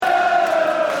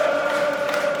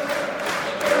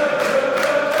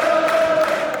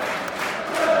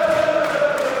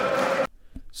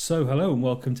So hello and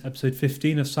welcome to episode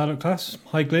 15 of Silent Class.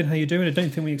 Hi Glyn, how you doing? I don't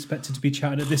think we expected to be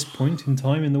chatting at this point in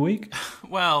time in the week.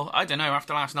 Well, I don't know.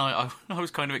 After last night, I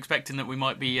was kind of expecting that we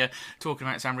might be talking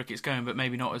about Sam Ricketts going, but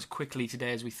maybe not as quickly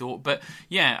today as we thought. But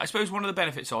yeah, I suppose one of the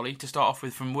benefits, Ollie, to start off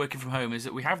with from working from home is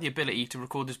that we have the ability to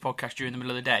record this podcast during the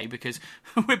middle of the day because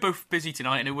we're both busy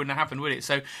tonight and it wouldn't have happened, would it?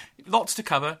 So lots to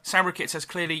cover. Sam Ricketts has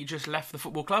clearly just left the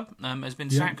football club, has been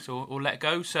sacked or let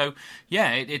go. So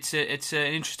yeah, it's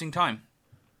an interesting time.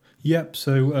 Yep,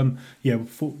 so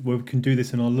we can do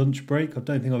this in our lunch break. I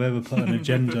don't think I've ever put an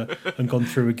agenda and gone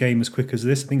through a game as quick as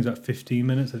this. I think it's about 15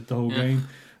 minutes of the whole game.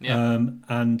 Yeah.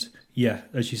 And yeah,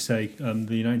 as you say,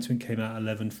 the announcement came out at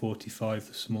 11:45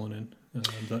 this morning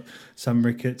that Sam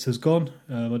Ricketts has gone.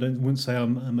 I wouldn't say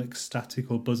I'm ecstatic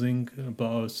or buzzing,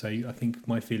 but I would say I think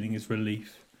my feeling is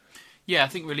relief. Yeah, I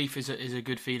think relief is a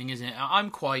good feeling, isn't it?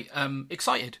 I'm quite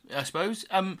excited, I suppose.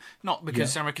 Not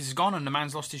because Sam Ricketts is gone and the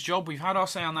man's lost his job. We've had our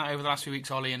say on that over the last few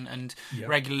weeks, Ollie, and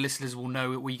regular listeners will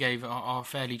know that we gave our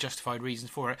fairly justified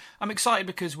reasons for it. I'm excited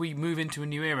because we move into a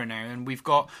new era now, and we've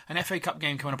got an FA Cup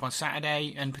game coming up on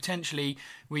Saturday, and potentially,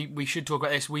 we should talk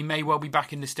about this, we may well be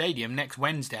back in the stadium next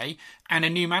Wednesday, and a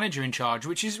new manager in charge,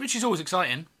 which is always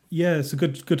exciting. Yeah, it's a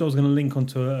good. I was going to link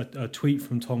onto a tweet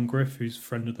from Tom Griff, who's a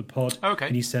friend of the pod. Okay.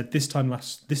 And he said this time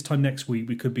next week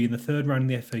we could be in the third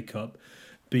round of the FA Cup.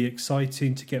 Be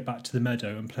exciting to get back to the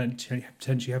Meadow and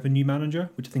potentially have a new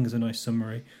manager, which I think is a nice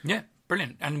summary. Yeah,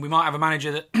 brilliant. And we might have a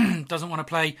manager that doesn't want to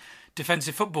play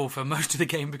defensive football for most of the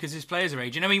game because his players are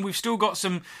aging. I mean, we've still got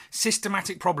some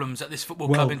systematic problems at this football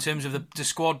club in terms of the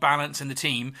squad balance and the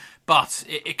team, but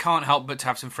it can't help but to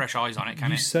have some fresh eyes on it,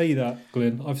 can it? You say that,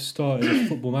 Glyn. I've started a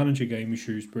football manager game with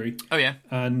Shrewsbury. Oh, yeah?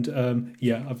 And,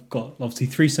 I've got, obviously,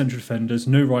 3 central defenders,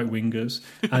 no right wingers,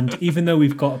 and even though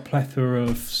we've got a plethora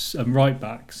of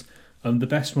right-backs, the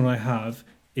best one I have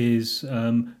is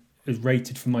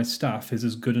rated for my staff is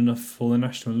as good enough for the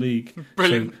National League.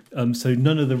 Brilliant. So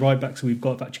none of the right backs that we've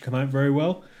got have actually come out very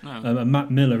well. No. And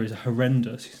Matt Miller is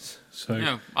horrendous. So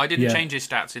no, I didn't change his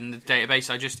stats in the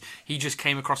database. He just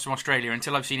came across from Australia.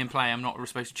 Until I've seen him play, I'm not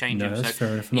supposed to change him. No, that's so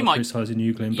fair enough. I'm not criticising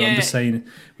you, Glenn, but Yeah. I'm just saying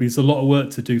there's a lot of work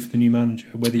to do for the new manager,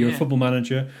 whether you're a football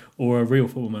manager or a real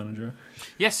football manager.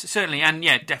 Yes, certainly, and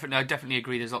I definitely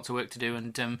agree. There's lots of work to do,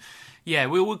 and we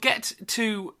will get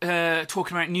to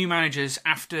talking about new managers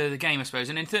after the game, I suppose.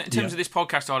 And in terms of this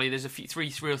podcast, Ollie, there's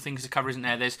three real things to cover, isn't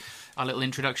there? There's a little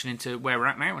introduction into where we're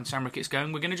at now and Sam Ricketts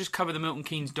going. We're going to just cover the Milton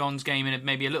Keynes Dons game in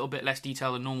maybe a little bit less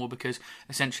detail than normal because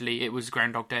essentially it was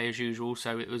Groundhog Day as usual,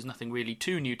 so it was nothing really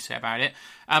too new to say about it.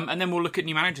 And then we'll look at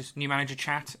new manager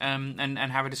chat, and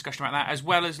have a discussion about that, as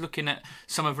well as looking at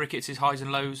some of Ricketts' highs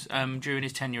and lows during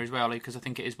his tenure as well, because I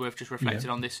think it is worth just reflecting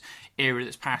on this era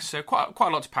that's passed. So quite a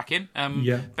lot to pack in.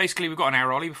 Basically, we've got an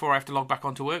hour, Ollie, before I have to log back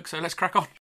onto work, so let's crack on.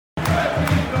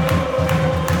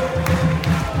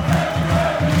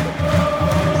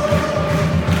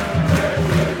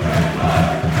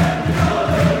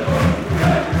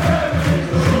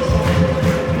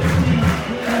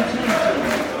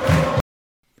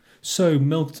 So,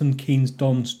 Milton Keynes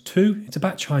Dons 2. It's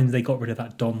about time they got rid of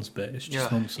that Dons bit. It's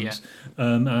just nonsense.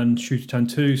 Yeah. And Shrewsbury Town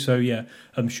 2. So,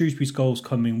 Shrewsbury's goals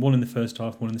coming, one in the first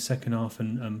half, one in the second half,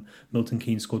 and Milton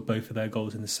Keynes scored both of their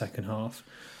goals in the second half.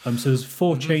 So, there's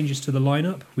 4 changes to the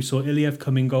lineup. We saw Iliev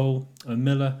come in goal,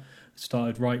 Miller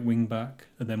started right wing back,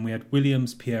 and then we had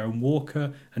Williams, Pierre and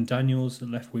Walker, and Daniels at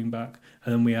left wing back,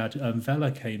 and then we had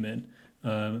Vela came in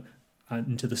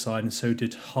into the side, and so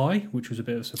did High, which was a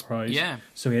bit of a surprise. Yeah.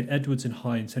 So we had Edwards and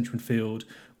High in central midfield,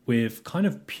 with kind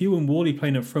of Pugh and Worley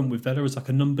playing up front with Vela as like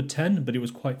a number 10, but it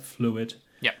was quite fluid.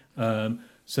 Yeah.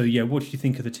 What did you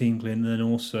think of the team, Glyn? And then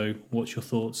also, what's your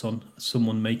thoughts on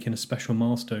someone making a special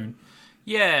milestone?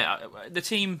 Yeah, the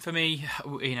team for me,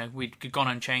 we'd gone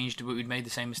unchanged, but we'd made the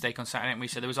same mistake on Saturday, and we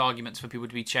said there was arguments for people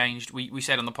to be changed. We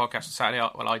said on the podcast on Saturday,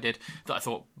 well, I did, that I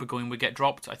thought Burgoyne would get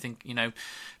dropped. I think,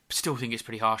 still think it's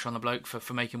pretty harsh on the bloke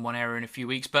for making one error in a few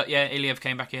weeks. But yeah, Iliev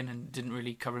came back in and didn't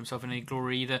really cover himself in any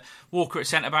glory either. Walker at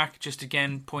centre-back just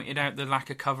again pointed out the lack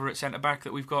of cover at centre-back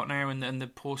that we've got now and the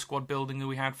poor squad building that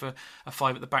we had for a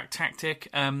 5-at-the-back tactic.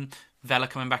 Vela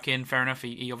coming back in, fair enough.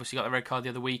 He obviously got the red card the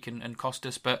other week and cost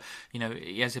us, but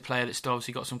he has a player that's still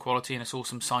obviously got some quality, and I saw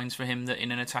some signs for him that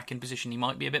in an attacking position he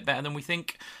might be a bit better than we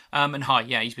think. And High,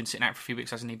 he's been sitting out for a few weeks,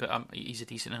 hasn't he? But he's a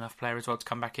decent enough player as well to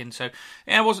come back in. So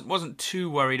I wasn't too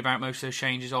worried about most of those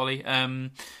changes, Ollie.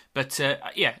 But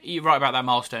you're right about that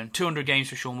milestone. 200 games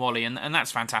for Sean Whalley, and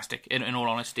that's fantastic, in all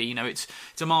honesty. It's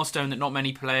a milestone that not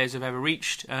many players have ever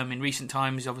reached. In recent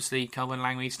times, obviously, Kelvin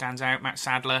Langmead stands out, Matt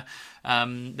Sadler.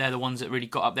 They're the ones ones that really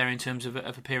got up there in terms of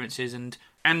appearances, and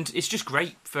it's just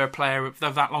great for a player of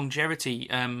that longevity,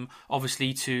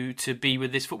 obviously, to be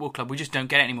with this football club. We just don't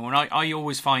get it anymore. And I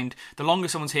always find the longer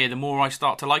someone's here, the more I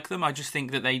start to like them. I just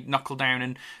think that they knuckle down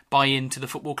and buy into the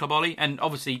football club, Ollie. And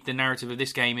obviously the narrative of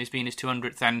this game is being his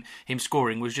 200th and him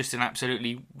scoring was just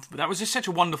that was just such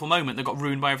a wonderful moment that got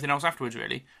ruined by everything else afterwards,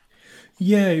 really.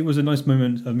 Yeah, it was a nice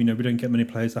moment. We don't get many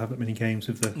players that have that many games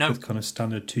with the kind of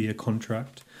standard 2-year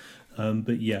contract.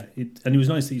 But yeah, and it was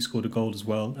nice that he scored a goal as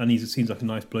well. And he seems like a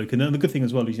nice bloke. And the good thing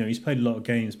as well is, he's played a lot of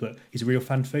games, but he's a real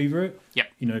fan favourite. Yeah.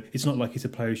 It's not like he's a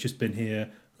player who's just been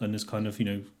here and has kind of,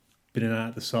 been in and out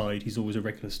at the side. He's always a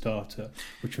regular starter,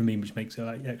 which makes it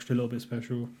like extra a little bit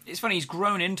special. It's funny, he's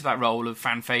grown into that role of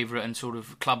fan favourite and sort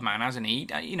of club man, hasn't he?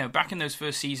 Back in those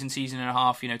first season and a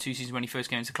half, 2 seasons when he first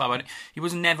came into the club, he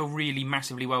was never really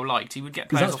massively well liked. He would get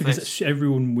players off because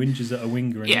everyone whinges at a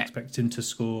winger and expects him to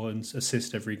score and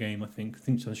assist every game. I think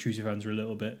some Shrewsbury fans are a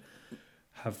little bit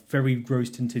have very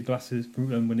rose-tinted glasses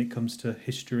when it comes to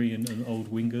history and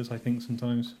old wingers, I think,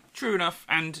 sometimes. True enough,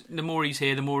 and the more he's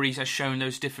here, the more he has shown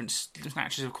those different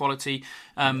snatches of quality.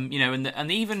 And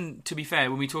even, to be fair,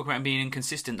 when we talk about him being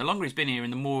inconsistent, the longer he's been here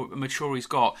and the more mature he's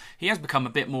got, he has become a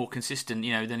bit more consistent,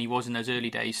 than he was in those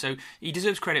early days. So he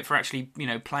deserves credit for actually,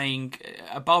 playing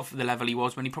above the level he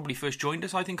was when he probably first joined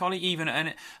us, I think, Ollie, even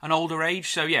at an older age.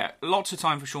 So yeah, lots of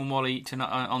time for Shaun Whalley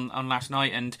on last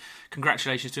night, and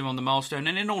congratulations to him on the milestone.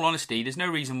 And in all honesty, there's no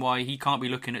reason why he can't be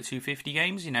looking at 250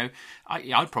 games.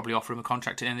 I'd probably offer him a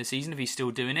contract at the end of the season if he's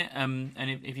still doing it. And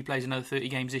if he plays another 30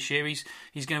 games this year, he's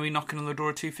going to be knocking on the door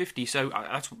of 250. So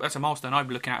that's a milestone I'd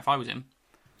be looking at if I was him.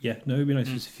 Yeah, no, it'd be nice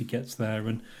if he gets there.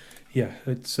 And yeah,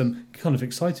 it's kind of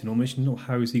exciting almost.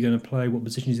 How is he going to play? What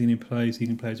position is he going to play? Is he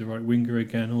going to play as a right winger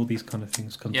again? All these kind of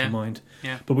things come to mind.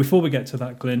 Yeah. But before we get to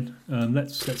that, Glenn,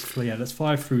 let's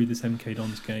fire through this MK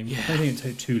Dons game. Yeah. I don't think it'll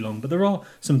take too long, but there are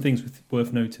some things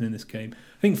worth noting in this game.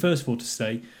 I think first of all to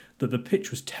say that the pitch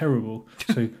was terrible.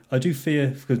 So I do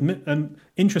fear, because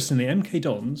interestingly, MK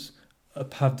Dons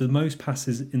have the most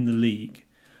passes in the league,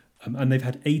 and they've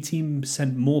had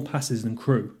 18% more passes than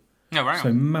Crewe. Oh, wow.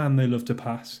 So man, they love to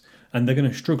pass. And they're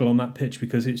going to struggle on that pitch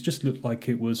because it's just looked like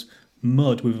it was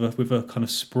mud with a kind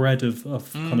of spread of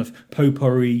kind of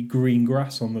potpourri green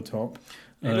grass on the top.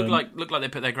 It looked like they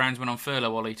put their groundsman on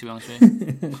furlough, Ollie, to be honest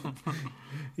with you.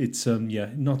 It's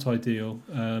not ideal.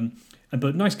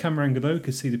 But nice camera angle though,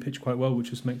 could see the pitch quite well,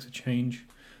 which just makes a change.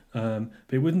 But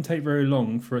it wouldn't take very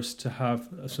long for us to have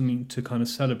something to kind of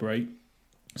celebrate.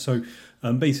 So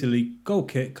basically, goal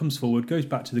kick, comes forward, goes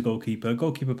back to the goalkeeper.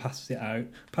 Goalkeeper passes it out,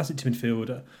 passes it to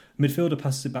midfielder. Midfielder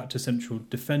passes it back to central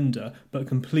defender, but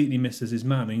completely misses his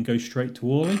man and goes straight to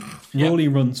Whalley. Yep. Whalley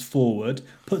runs forward,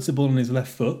 puts the ball on his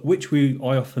left foot, which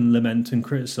I often lament and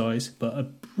criticise, but a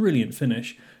brilliant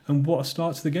finish. And what a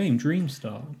start to the game, dream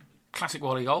start. Classic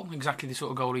Whalley goal, exactly the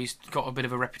sort of goal he's got a bit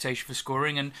of a reputation for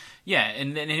scoring. And yeah,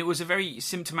 and it was a very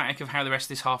symptomatic of how the rest of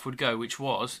this half would go, which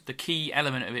was the key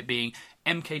element of it being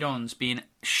MK Dons being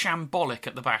shambolic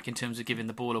at the back in terms of giving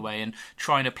the ball away and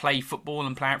trying to play football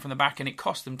and play out from the back, and it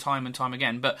cost them time and time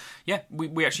again. But yeah,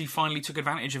 we actually finally took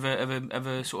advantage of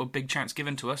a sort of big chance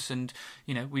given to us, and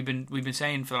we've been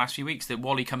saying for the last few weeks that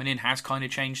Whalley coming in has kind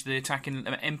of changed the attacking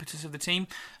impetus of the team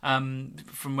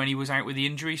from when he was out with the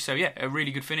injury. So yeah, a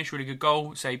really good finish, really good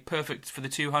goal, say perfect for the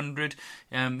 200.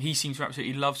 He seems to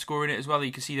absolutely love scoring it as well.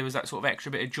 You could see there was that sort of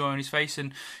extra bit of joy on his face,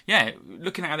 and yeah,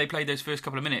 looking at how they played those first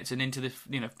couple of minutes and into the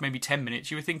maybe 10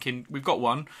 minutes, you were thinking, we've got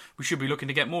one, we should be looking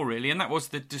to get more, really. And that was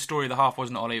the story of the half,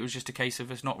 wasn't it, Ollie? It was just a case of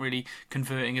us not really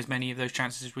converting as many of those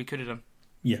chances as we could have done.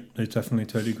 Yeah, no, definitely,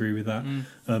 totally agree with that.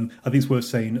 I think it's worth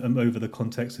saying over the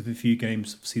context of a few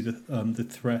games, obviously the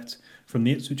threat from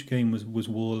the Ipswich game was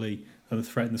Whalley, and the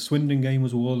threat in the Swindon game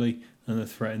was Whalley, and the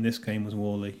threat in this game was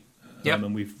Whalley.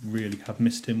 And we've really have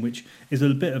missed him, which is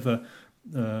a bit of a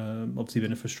obviously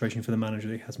been a frustration for the manager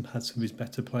that he hasn't had some of his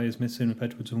better players missing with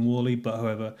Edwards and Whalley, but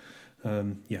however,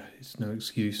 it's no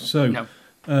excuse. So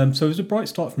so it was a bright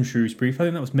start from Shrewsbury. I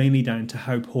think that was mainly down to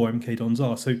how poor MK Dons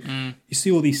are. So you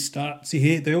see all these stats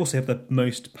here. They also have the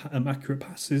most accurate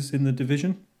passes in the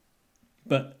division,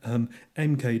 but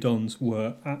MK Dons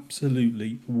were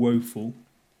absolutely woeful.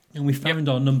 And we found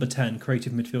our number 10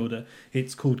 creative midfielder.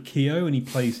 It's called Keogh, and he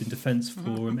plays in defence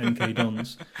for MK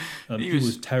Dons. He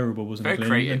was terrible, wasn't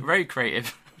he? Very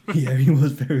creative. Yeah, he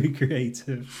was very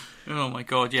creative. Oh my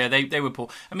god, yeah, they were poor.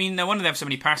 I mean, no wonder they have so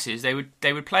many passes. They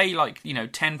would play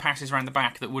 10 passes around the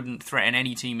back that wouldn't threaten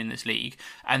any team in this league,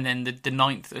 and then the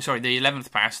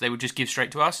 11th pass they would just give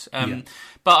straight to us.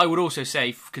 But I would also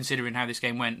say, considering how this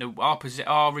game went,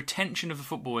 our retention of the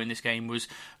football in this game was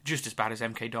just as bad as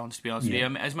MK Dons, to be honest with you.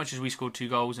 As much as we scored 2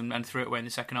 goals and threw it away in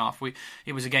the second half,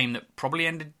 it was a game that probably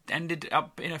ended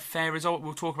up in a fair result.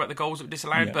 We'll talk about the goals that were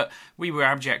disallowed, but we were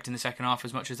abject in the second half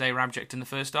as much as they were abject in the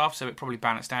first half, so it probably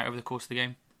balanced out over the course of the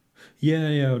game.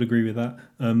 Yeah, I would agree with that.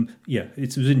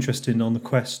 It was interesting on the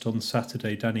Quest on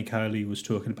Saturday. Danny Cowley was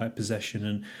talking about possession,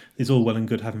 and it's all well and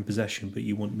good having possession, but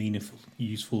you want meaningful,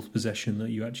 useful possession that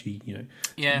you actually,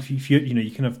 if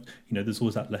you can have, there's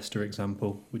always that Leicester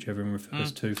example which everyone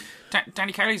refers to.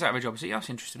 Danny Cowley's out of a job, is he?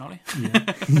 That's interesting, Ollie.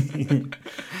 Yeah.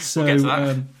 So, we'll get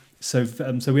to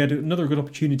that. So we had another good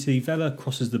opportunity. Vela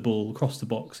crosses the ball across the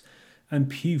box, and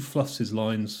Pugh fluffs his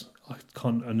lines. I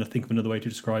can't think of another way to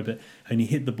describe it. And he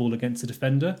hit the ball against the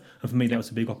defender, and for me, that was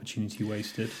a big opportunity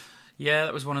wasted. Yeah,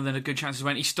 that was one of the good chances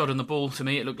when he stood on the ball, to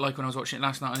me. It looked like when I was watching it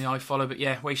last night on the iFollow, but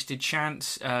yeah, wasted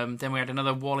chance. Then we had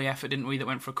another Wally effort, didn't we, that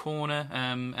went for a corner,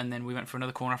 and then we went for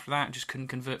another corner after that, just couldn't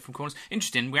convert from corners.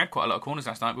 Interesting, we had quite a lot of corners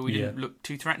last night, but we didn't look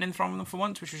too threatening from them for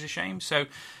once, which was a shame. So,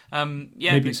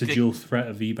 maybe it's a dual threat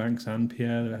of Ebanks and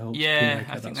Pierre that helps. Yeah,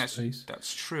 I think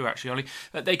that's true, actually, Ollie.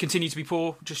 They continue to be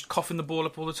poor, just coughing the ball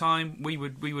up all the time. We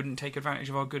wouldn't take advantage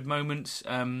of our good moments.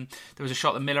 There was a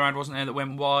shot that Miller had, wasn't there, that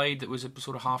went wide, that was a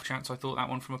sort of half chance, I thought, that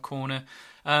one from a corner.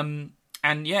 And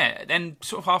then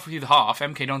sort of halfway through the half,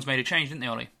 MK Dons made a change, didn't they,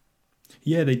 Ollie?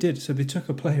 Yeah, they did. So they took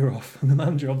a player off, and the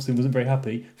manager obviously wasn't very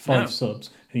happy. 5 subs,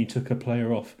 and he took a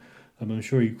player off. I'm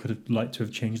sure he could have liked to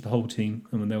have changed the whole team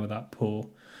when they were that poor.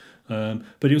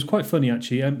 But it was quite funny,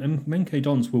 actually. MK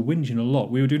Dons were whinging a lot.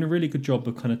 We were doing a really good job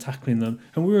of kind of tackling them,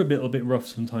 and we were a little bit rough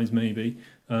sometimes, maybe.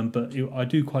 But I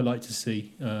do quite like to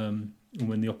see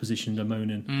when the opposition are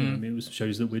moaning. It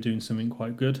shows that we're doing something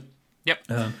quite good. Yep.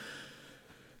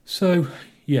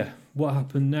 What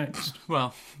happened next?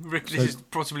 Well, this is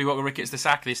possibly what Ricketts the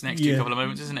sack this next couple of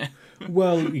moments, isn't it?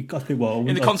 Well, I think,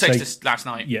 in the context of last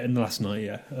night. Yeah, in the last night,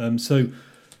 yeah. So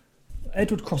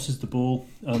Edward crosses the ball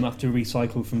after a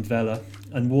recycle from Vela,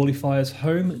 and Wally fires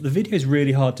home. The video is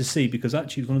really hard to see because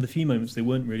actually it was one of the few moments they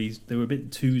were a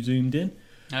bit too zoomed in.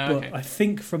 Okay. But I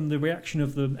think from the reaction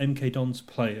of the MK Dons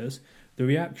players, the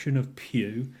reaction of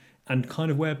Pugh, and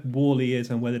kind of where Wally is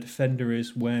and where the defender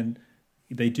is when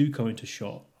they do come into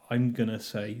shot, I'm going to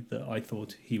say that I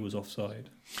thought he was offside.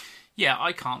 Yeah,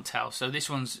 I can't tell. So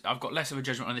I've got less of a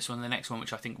judgment on this one than the next one,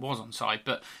 which I think was onside.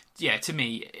 But yeah, to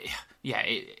me,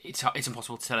 it's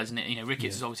impossible to tell, isn't it?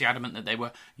 Ricketts is obviously adamant that they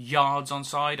were yards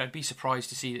onside. I'd be surprised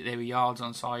to see that they were yards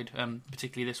onside,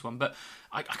 particularly this one. But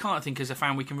I can't think as a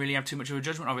fan we can really have too much of a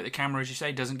judgment of it. The camera, as you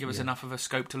say, doesn't give us enough of a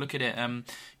scope to look at it.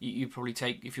 You probably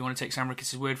if you want to take Sam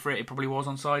Ricketts' word for it probably was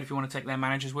onside. If you want to take their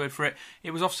manager's word for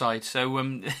it was offside. So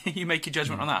you make your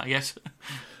judgment on that, I guess.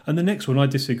 And the next one, I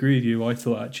disagree with you. I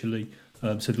thought actually,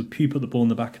 so Pugh put the ball in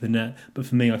the back of the net, but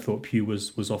for me, I thought Pugh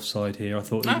was offside here. I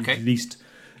thought at least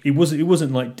it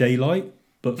wasn't like daylight,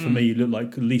 but for me, it looked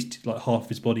like at least like half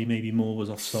his body, maybe more, was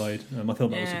offside. I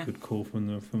thought that was a good call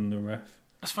from the ref.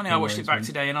 That's funny, I watched it back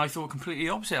today and I thought completely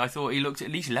opposite. I thought he looked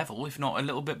at least level, if not a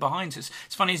little bit behind. So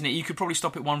it's funny, isn't it? You could probably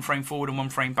stop it 1 frame forward and 1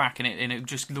 frame back and it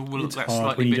just will look that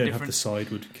slightly when you bit don't different. Have the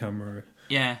sideward camera.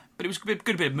 Yeah, but it was a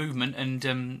good bit of movement and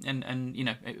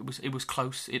it was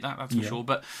close, that's for sure.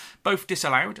 But both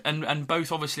disallowed and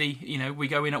both obviously, we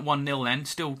go in at 1-0 then,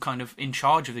 still kind of in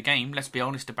charge of the game, let's be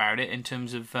honest about it, in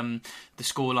terms of the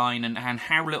scoreline and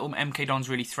how little MK Dons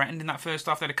really threatened in that first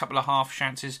half. They had a couple of half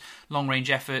chances, long range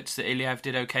efforts that Iliev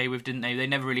did okay with, didn't they? They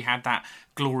never really had that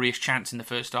glorious chance in the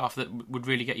first half that would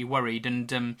really get you worried.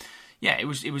 And it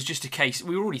was just a case.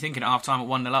 We were already thinking at half time at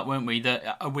 1-0 up, weren't we?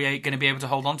 That are we going to be able to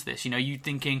hold on to this? You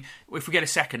thinking if we get a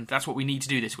second, that's what we need to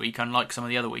do this week, unlike some of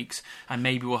the other weeks, and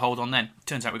maybe we'll hold on then.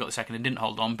 Turns out we got the second and didn't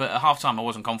hold on. But at half time, I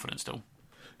wasn't confident still.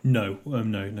 No.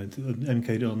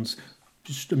 MK Dons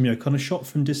just kind of shot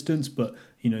from distance, but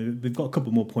they've got a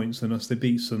couple more points than us. They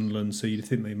beat Sunderland, so you'd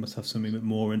think they must have something a bit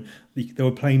more. And they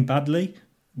were playing badly,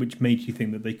 which made you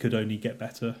think that they could only get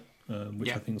better.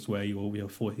 I think is where your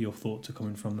thoughts are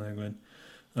coming from there, Glenn.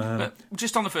 But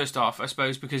just on the first half, I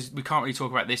suppose, because we can't really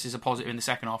talk about this as a positive in the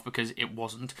second half because it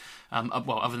wasn't.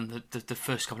 Other than the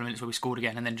first couple of minutes where we scored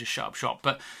again and then just shut up shop.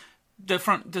 But the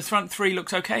front three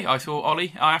looked okay, I thought,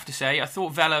 Ollie. I have to say, I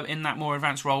thought Vela in that more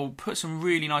advanced role put some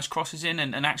really nice crosses in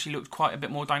and actually looked quite a bit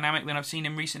more dynamic than I've seen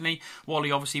him recently.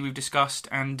 Wally, obviously, we've discussed,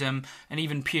 and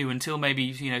even Pugh until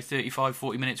maybe 35,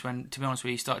 40 minutes when, to be honest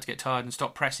with you, he started to get tired and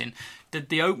stopped pressing.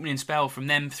 The opening spell from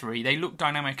them three, they look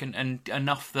dynamic and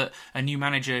enough that a new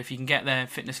manager, if you can get their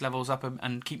fitness levels up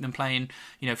and keep them playing,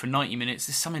 for 90 minutes,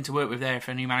 there's something to work with there if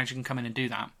a new manager can come in and do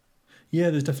that. Yeah,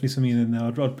 there's definitely something in there.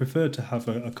 I'd prefer to have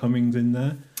a Cummings in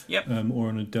there, yep, or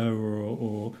an Ado,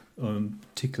 or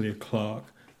particularly a Clark.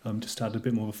 just to add a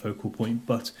bit more of a focal point.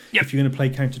 But if you're going to play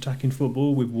counter-attacking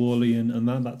football with Worley and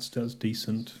that's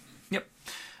decent. Yep.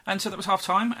 And so that was half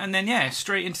time, and then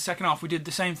straight into second half we did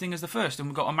the same thing as the first, and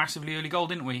we got a massively early goal,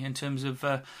 didn't we? In terms of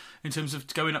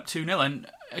going up 2-0. And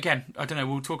again, I don't know.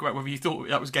 We'll talk about whether you thought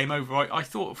that was game over. I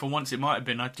thought for once it might have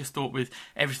been. I just thought with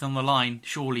everything on the line,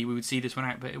 surely we would see this one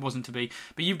out, but it wasn't to be.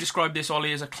 But you've described this,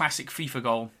 Ollie, as a classic FIFA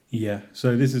goal. Yeah,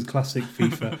 so this is classic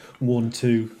FIFA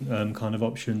 1-2 kind of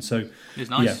option. So it's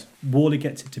nice. Yeah, Worley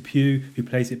gets it to Pugh, who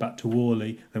plays it back to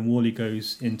Worley. Then Worley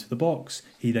goes into the box.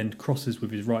 He then crosses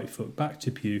with his right foot back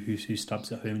to Pugh, who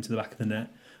stabs it home into the back of the net.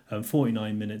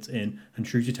 49 minutes in, and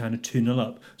Shrewsbury Town are 2-0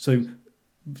 up. So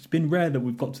it's been rare that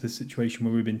we've got to this situation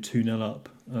where we've been 2-0 up.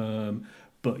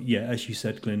 But yeah, as you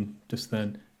said, Glyn, just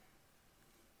then,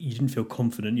 you didn't feel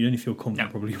confident. You only feel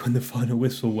confident probably when the final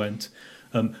whistle went.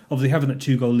 Obviously, having that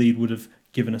 2-goal lead would have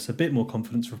given us a bit more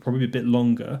confidence for probably a bit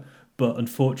longer. But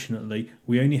unfortunately,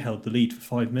 we only held the lead for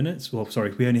 5 minutes. Well,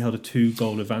 sorry, we only held a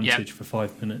 2-goal advantage for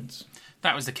 5 minutes.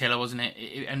 That was the killer, wasn't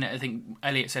it? And I think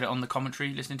Elliot said it on the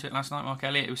commentary, listening to it last night, Mark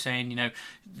Elliott. He was saying,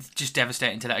 just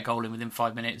devastating to let a goal in within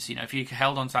 5 minutes. If you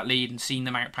held on to that lead and seen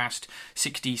them out past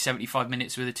 60, 75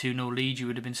 minutes with a 2-0 lead, you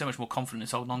would have been so much more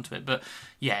confident holding on to it. But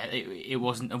yeah, it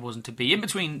wasn't to be. In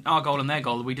between our goal and their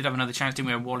goal, we did have another chance, didn't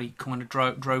we? Where Wally kind of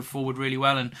drove forward really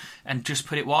well and just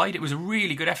put it wide. It was a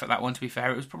really good effort, that one, to be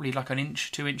fair. It was probably like an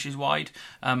inch, 2 inches wide.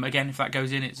 Again, if that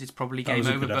goes in, it's probably game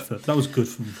over. But that was good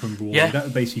from Wally. Yeah.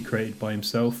 That basically created by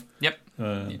himself. Yep.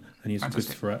 And he's fantastic.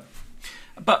 A good threat.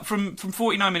 But from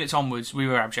 49 minutes onwards, we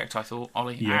were abject, I thought,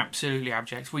 Ollie. Yeah. Absolutely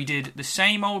abject. We did the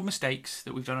same old mistakes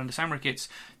that we've done under Sam Ricketts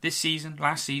this season,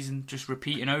 last season, just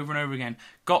repeating over and over again.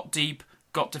 Got deep,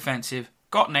 got defensive,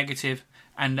 got negative,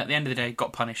 and at the end of the day,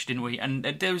 got punished, didn't we? And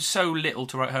there was so little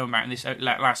to write home about in this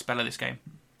last spell of this game.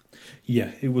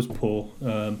 Yeah, it was poor.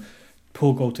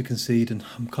 Poor goal to concede, and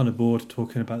I'm kind of bored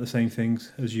talking about the same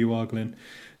things as you are, Glyn.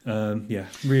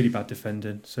 Really bad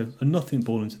defending. So a nothing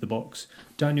ball into the box.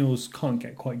 Daniels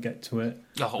can't quite get to it.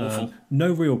 Awful.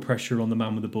 No real pressure on the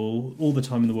man with the ball. All the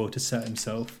time in the world to set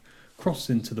himself. Cross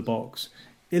into the box.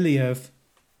 Iliev.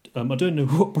 I don't know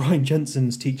what Brian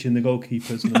Jensen's teaching the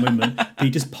goalkeepers at the moment. But he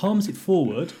just palms it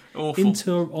forward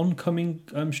into an oncoming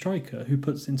striker who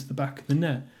puts it into the back of the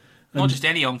net. Not just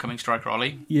any oncoming striker,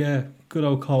 Ollie. Yeah, good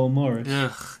old Carl Morris.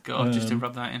 Ugh, God, just to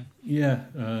rub that in. Yeah,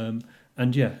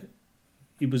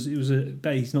 it was a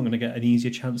bet he's not going to get an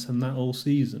easier chance than that all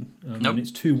season. Nope. And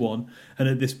it's 2-1, and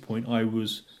at this point I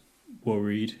was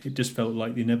worried. It just felt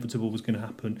like the inevitable was going to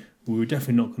happen. We were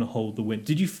definitely not going to hold the win.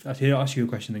 I'll ask you a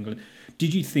question, England.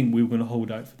 Did you think we were going to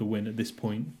hold out for the win at this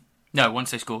point? No,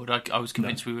 once they scored, I was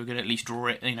convinced we were going to at least draw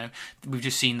it. We've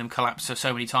just seen them collapse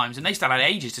so many times, and they still had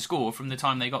ages to score from the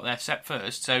time they got their set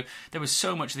first. So there was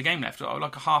so much of the game left,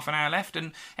 like a half an hour left.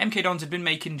 And MK Dons had been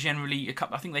making generally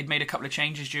I think they'd made a couple of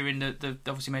changes during the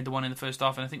obviously made the one in the first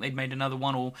half, and I think they'd made another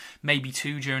one or maybe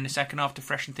two during the second half to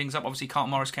freshen things up. Obviously, Carl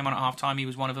Morris came on at half time; he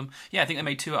was one of them. Yeah, I think they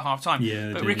made two at half time.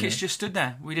 Yeah, but Ricketts just stood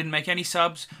there. We didn't make any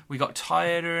subs. We got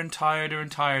tireder and tireder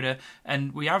and tireder,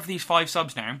 and we have these 5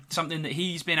 subs now. Something that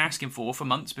he's been asking for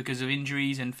months because of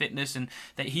injuries and fitness, and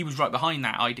that he was right behind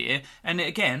that idea. And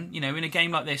again, in a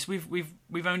game like this, we've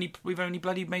only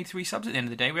bloody made 3 subs at the end of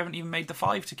the day. We haven't even made the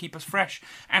 5 to keep us fresh,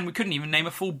 and we couldn't even name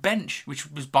a full bench,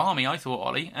 which was balmy, I thought,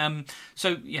 Ollie.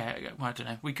 So yeah, well, I don't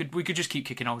know. We could just keep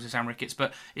kicking holes at Sam Ricketts,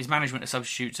 but his management of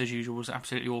substitutes, as usual, was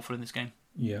absolutely awful in this game.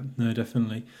 Yeah, no,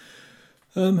 definitely.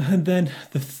 And then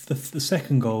the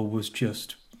second goal was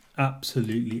just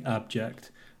absolutely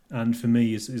abject, and for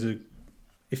me it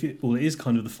is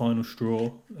kind of the final straw.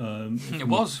 It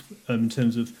was in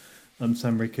terms of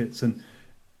Sam Ricketts, and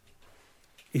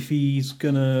if he's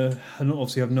gonna, I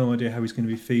obviously have no idea how he's going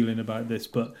to be feeling about this,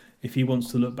 but if he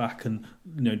wants to look back and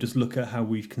just look at how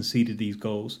we've conceded these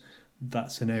goals,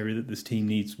 that's an area that this team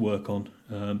needs work on.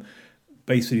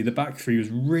 Basically, the back three was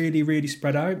really, really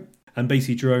spread out. And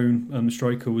basically, Jerome, the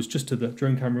striker,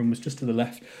 Jerome Cameron was just to the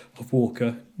left of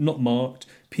Walker, not marked.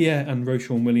 Pierre and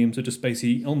Roshan Williams are just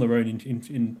basically on their own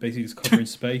in basically just covering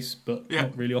space, but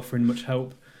not really offering much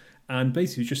help. And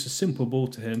basically, just a simple ball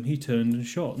to him. He turned and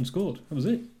shot and scored. That was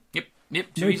it. Yep.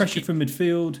 No pressure from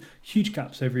midfield. Huge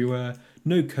gaps everywhere.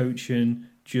 No coaching.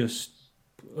 Just.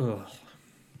 Ugh.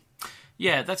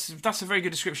 Yeah, that's a very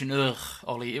good description. Ugh,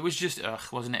 Ollie. It was just ugh,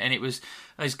 wasn't it? And it was,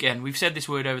 again, we've said this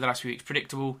word over the last few weeks,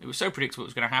 predictable. It was so predictable it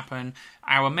was going to happen.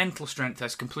 Our mental strength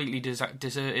has completely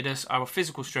deserted us. Our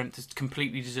physical strength has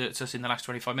completely deserted us in the last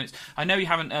 25 minutes. I know you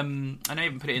haven't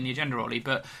put it in the agenda, Ollie,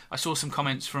 but I saw some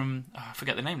comments from, I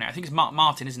forget the name now. I think it's Mark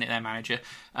Martin, isn't it, their manager?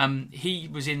 He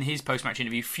was in his post-match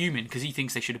interview fuming because he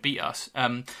thinks they should have beat us.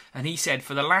 And he said,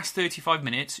 for the last 35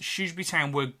 minutes, Shrewsbury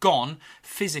Town were gone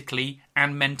physically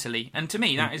and mentally. And to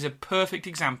me, that is a perfect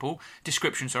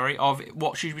description, of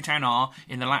what Shrewsbury Town are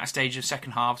in the latter stage of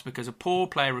second halves because of poor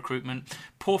player recruitment,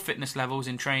 poor fitness levels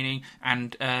in training,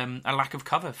 and a lack of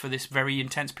cover for this very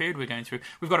intense period we're going through.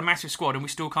 We've got a massive squad and we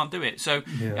still can't do it. So,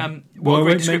 I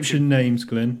won't mention names,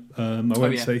 Glenn. I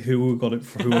won't say who got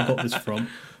this from,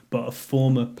 but a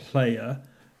former player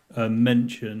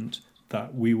mentioned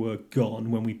that we were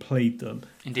gone when we played them.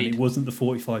 Indeed. And it wasn't the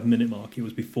 45-minute mark, it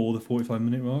was before the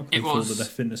 45-minute mark. It was. Before their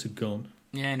fitness had gone.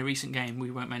 Yeah, in a recent game, we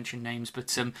won't mention names,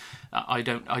 but I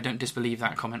don't disbelieve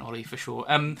that comment, Ollie, for sure.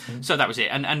 So that was it,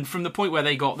 and from the point where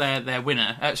they got their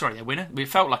winner, it felt like a winner. When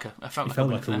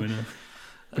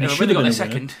they got their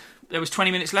second, there was 20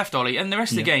 minutes left, Ollie, and the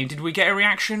rest of the game, did we get a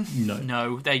reaction?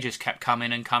 No, they just kept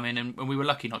coming, and we were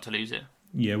lucky not to lose it.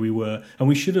 Yeah, we were, and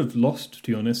we should have lost,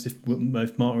 to be honest,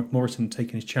 if Morrison had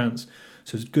taken his chance.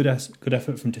 So it was good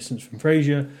effort from distance from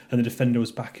Frazier, and the defender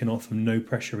was backing off and no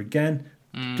pressure again.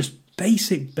 Just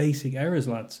basic errors,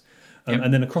 lads.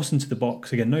 And then across into the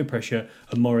box, again, no pressure.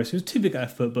 And Morris, it was too big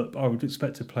effort, but I would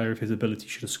expect a player of his ability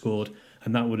should have scored,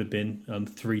 and that would have been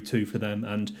 3-2 for them.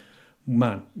 And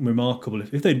man, remarkable.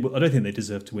 If they, I don't think they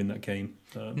deserved to win that game.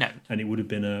 No, and it would have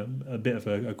been a bit of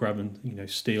a grab and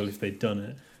steal if they'd done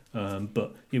it.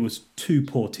 But it was two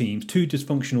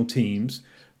dysfunctional teams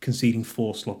conceding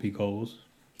 4 sloppy goals.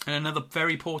 And another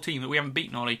very poor team that we haven't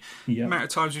beaten, Ollie. Yeah. The amount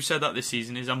of times we've said that this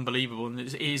season is unbelievable, and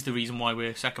it is the reason why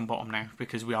we're second bottom now,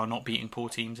 because we are not beating poor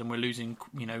teams and we're losing,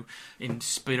 in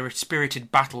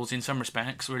spirited battles in some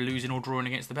respects. We're losing or drawing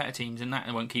against the better teams, and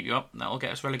that won't keep you up. That'll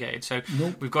get us relegated. So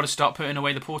We've got to start putting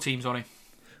away the poor teams, Ollie.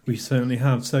 We certainly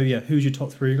have. So, who's your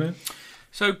top 3, Glenn?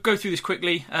 So go through this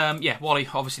quickly. Wally,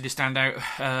 obviously the standout,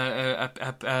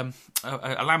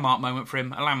 a landmark moment for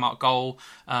him, a landmark goal,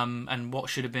 and what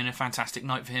should have been a fantastic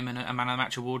night for him, and a man of the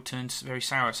match award turns very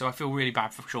sour. So I feel really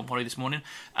bad for Sean Wally this morning.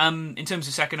 In terms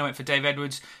of second, I went for Dave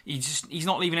Edwards. He's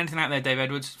not leaving anything out there, Dave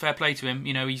Edwards. Fair play to him.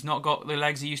 He's not got the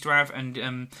legs he used to have,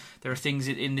 and there are things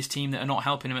in this team that are not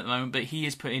helping him at the moment. But he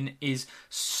is putting his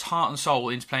heart and soul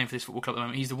into playing for this football club at the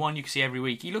moment. He's the one you can see every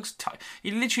week. He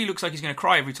literally looks like he's going to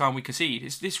cry every time we concede.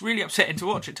 It's really upsetting to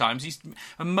watch at times. He's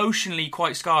emotionally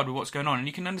quite scarred with what's going on, and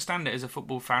you can understand it as a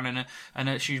football fan and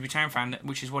a Shrewsbury Town fan,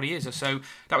 which is what he is. So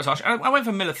that was harsh. I went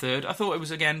for Miller third. I thought it was,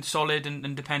 again, solid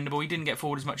and dependable. He didn't get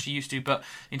forward as much as he used to, but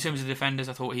in terms of defenders,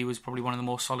 I thought he was probably one of the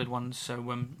more solid ones. So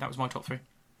that was my top 3.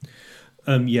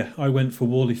 I went for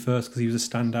Worley first because he was a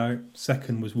standout.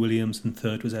 Second was Williams, and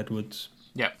third was Edwards.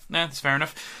 Yeah, that's fair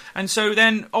enough. And so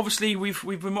then, obviously, we've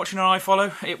been watching an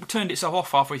iFollow. It turned itself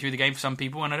off halfway through the game for some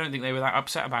people, and I don't think they were that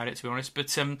upset about it, to be honest.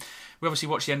 But we obviously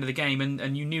watched the end of the game,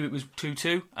 and you knew it was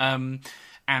 2-2.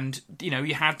 And,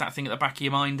 you had that thing at the back of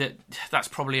your mind that that's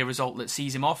probably a result that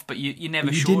sees him off, but you're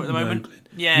never sure at the moment.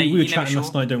 We were chatting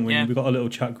last night, don't we? Yeah. We've got a little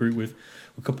chat group with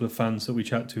a couple of fans that we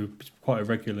chat to, quite a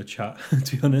regular chat,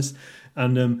 to be honest.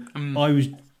 And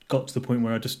I got to the point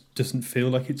where I just doesn't feel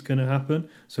like it's going to happen.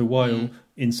 So while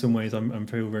in some ways I'm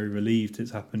feel very relieved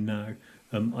it's happened now,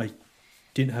 I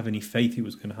didn't have any faith it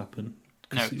was going to happen.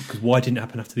 Because why didn't it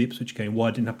happen after the Ipswich game?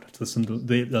 Why didn't it happen after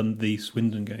the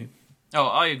Swindon game? Oh,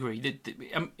 I agree.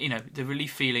 The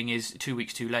relief feeling is 2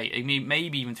 weeks too late. I mean,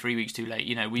 maybe even 3 weeks too late.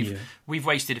 We've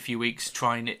wasted a few weeks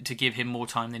trying to give him more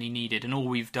time than he needed, and all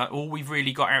we've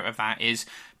really got out of that is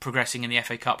progressing in the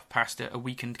FA Cup past a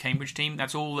weakened Cambridge team.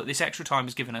 That's all that this extra time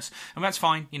has given us, and that's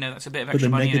fine. That's a bit of extra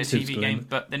money in a TV game.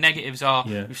 But the negatives are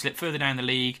we've slipped further down the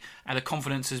league, and the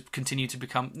confidence has continued to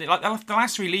become like the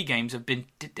last 3 league games have been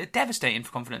devastating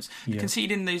for confidence.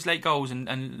 Conceding those late goals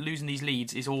and losing these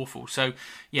leads is awful. So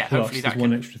hopefully there's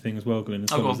one extra thing as well, Glenn,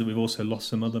 as well, is that we've also lost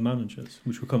some other managers,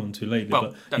 which we'll come on to later.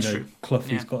 Well, that's true.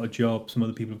 Cloughie's got a job, some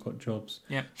other people have got jobs.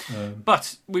 Yeah.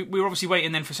 But we were obviously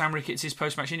waiting then for Sam Ricketts'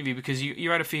 post-match interview, because you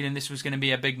had a feeling this was going to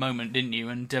be a big moment, didn't you?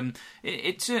 And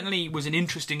it certainly was an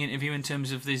interesting interview in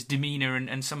terms of his demeanour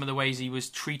and some of the ways he was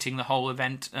treating the whole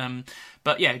event.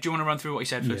 But do you want to run through what he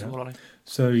said first of all, Ollie?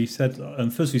 So he said,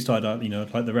 first we started out,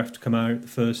 I'd like the ref to come out, the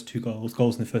first 2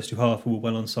 goals in the first 2 halves were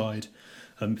well onside.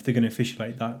 If they're going to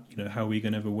officiate that, how are we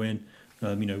going to ever win?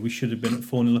 We should have been at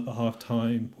 4-0 up at half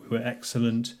time. We were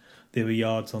excellent. There were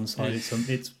yards onside.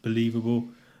 It's believable.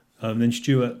 Then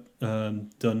Stuart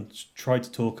tried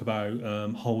to talk about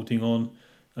holding on,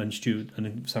 and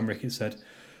Sam Ricketts said,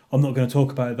 "I'm not going to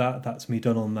talk about that. That's me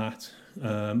done on that."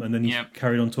 And then he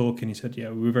carried on talking. He said, "Yeah,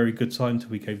 we were a very good side until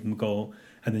we gave them a goal."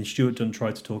 And then Stuart Dunn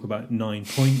tried to talk about 9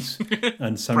 points,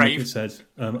 and Sam Ricketts said,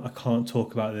 "I can't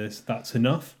talk about this. That's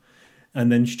enough."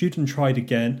 And then Stuart Dunn tried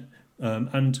again,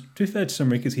 and to be fair to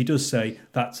Sam Ricketts, he does say,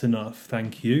 "That's enough,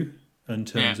 thank you," and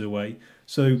turns away.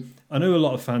 So I know a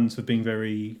lot of fans have been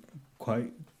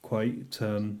quite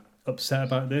upset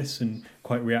about this and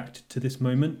quite reacted to this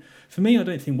moment. For me, I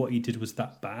don't think what he did was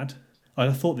that bad.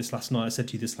 I thought this last night. I said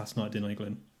to you this last night, didn't I,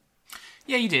 Glenn?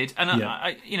 Yeah, you did, and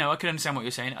I could understand what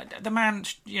you're saying. The man,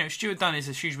 Stuart Dunn is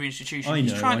a Shrewsbury institution.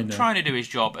 He's trying to do his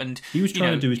job, and he was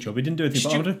trying to do his job. He didn't do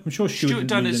anything, but I'm sure Stuart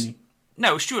Dunn is.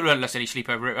 No, Stuart won't let any sleep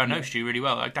over it. I know Stu really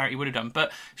well. I doubt he would have done.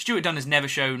 But Stuart Dunn has never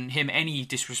shown him any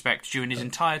disrespect during his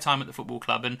entire time at the football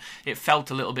club, and it felt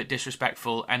a little bit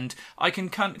disrespectful. And I can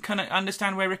kind of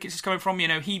understand where Ricketts is coming from.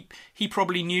 He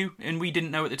probably knew, and we didn't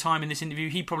know at the time in this interview,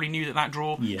 he probably knew that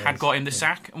draw had got him the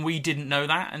sack, and we didn't know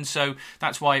that. And so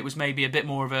that's why it was maybe a bit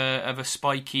more of a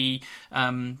spiky,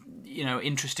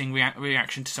 interesting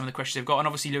reaction to some of the questions they've got. And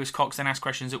obviously Lewis Cox then asked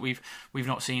questions that we've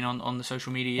not seen on the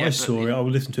social media yet. I saw it. I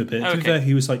will listen to a bit. Okay. To be fair,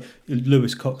 he was like,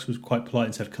 Lewis Cox was quite polite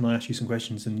and said, "Can I ask you some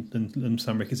questions?" And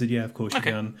Sam Ricketts said, "Yeah, of course you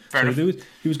can." Fair enough. It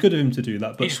was good of him to do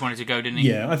that. But he just wanted to go, didn't he?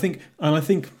 Yeah, I think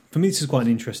for me this is quite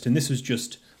interesting. This was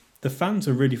just, the fans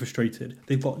are really frustrated.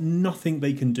 They've got nothing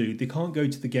they can do. They can't go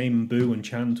to the game and boo and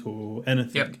chant or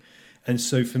anything. Yep. And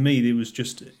so for me,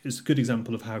 it's a good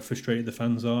example of how frustrated the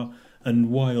fans are.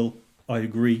 And while I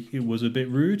agree it was a bit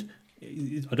rude,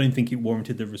 I don't think it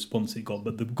warranted the response it got,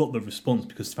 but they've got the response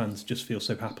because fans just feel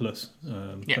so hapless.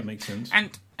 That makes sense.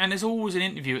 And there's always an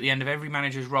interview at the end of every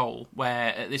manager's role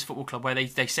where at this football club where they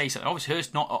say something. Obviously,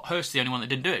 Hurst's the only one that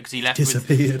didn't do it because he left.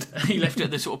 Disappeared. He left at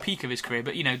the sort of peak of his career.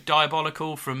 But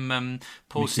Diabolical from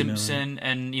Paul Mickey Simpson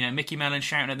Mellon. and Mickey Mellon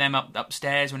shouting at them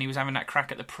upstairs when he was having that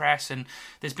crack at the press. And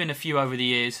there's been a few over the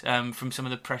years from some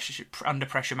of the under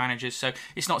pressure managers. So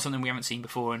it's not something we haven't seen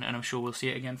before, and I'm sure we'll see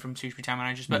it again from Shrewsbury Town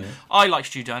managers. But I like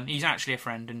Stu Dunn. He's actually a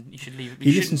friend, and you should leave it.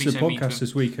 He listens to the podcast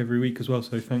this week every week as well.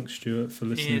 So thanks, Stuart, for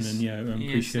listening, and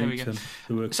appreciate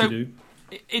the work you do.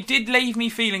 It did leave me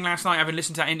feeling last night, having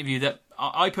listened to that interview, that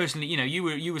I personally,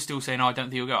 you were still saying, I don't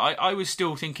think he'll go. I was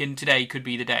still thinking today could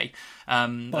be the day. I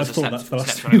thought that for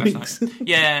last 2 weeks.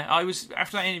 Yeah, I was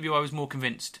after that interview. I was more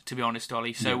convinced, to be honest,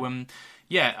 Ollie. So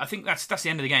I think that's the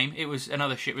end of the game. It was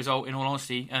another shit result, in all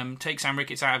honesty. Take Sam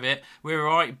Ricketts out of it, we're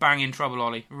right bang in trouble,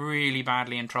 Ollie. Really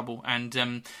badly in trouble.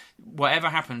 And whatever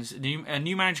happens, a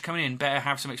new manager coming in better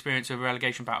have some experience of a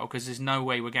relegation battle, because there's no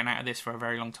way we're getting out of this for a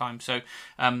very long time. So,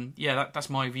 that's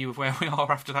my view of where we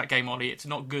are after that game, Ollie. It's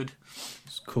not good.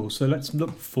 It's cool. So let's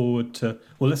look forward to...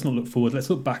 Well, let's not look forward. Let's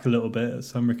look back a little bit at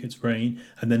Sam Ricketts' reign,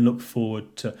 and then look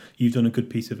forward to... You've done a good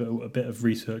piece of a bit of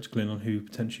research, Glenn, on who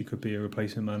potentially could be a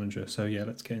replacement manager. So,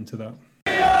 let's get into that.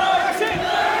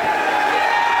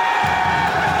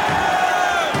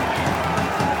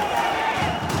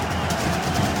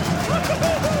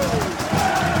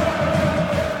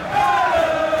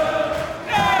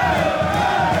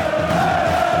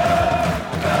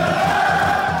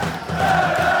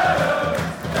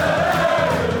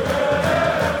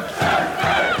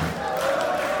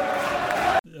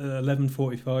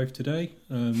 11:45 today.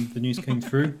 The news came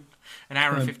through. An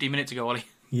hour and 15 minutes ago, Ollie.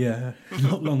 Yeah,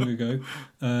 not long ago.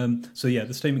 The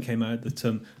statement came out that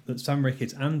Sam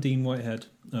Ricketts and Dean Whitehead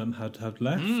had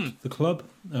left the club.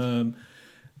 It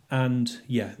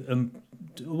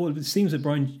seems that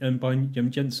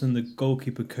Brian Jensen, the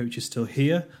goalkeeper coach, is still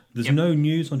here. There's no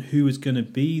news on who is going to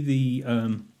be the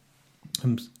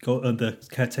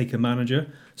caretaker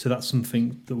manager, so that's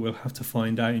something that we'll have to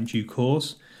find out in due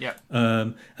course. Yeah.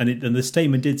 And the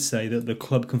statement did say that the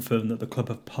club confirmed that the club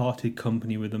have parted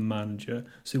company with the manager,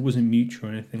 so it wasn't mutual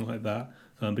or anything like that.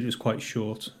 But it was quite a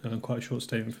short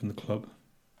statement from the club.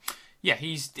 Yeah,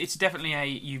 it's definitely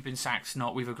you've been sacked,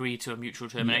 not we've agreed to a mutual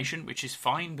termination, which is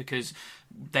fine because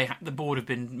the board have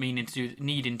been needing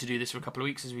to do this for a couple of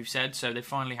weeks, as we've said, so they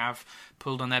finally have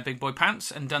pulled on their big boy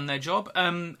pants and done their job.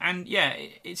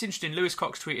 It's interesting. Lewis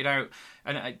Cox tweeted out,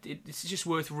 and it's just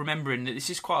worth remembering that this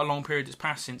is quite a long period that's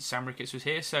passed since Sam Ricketts was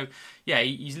here. So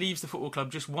he leaves the football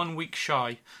club just 1 week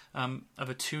shy of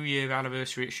a 2-year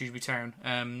anniversary at Shrewsbury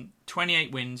Town.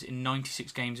 28 wins in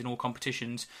 96 games in all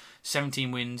competitions, 17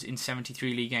 wins in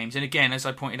 73 league games. And again, as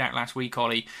I pointed out last week,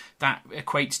 Ollie, that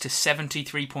equates to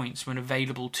 73 points from an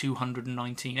available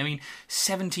 219. I mean,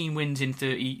 17 wins in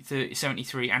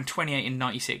 73 and 28 in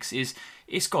 96 is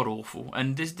it's god awful,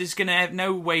 and there's going to have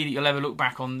no way that you'll ever look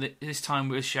back on this time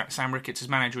with Sam Ricketts as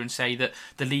manager and say that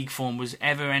the league form was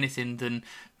ever anything than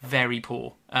very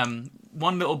poor.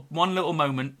 One little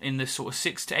moment in the sort of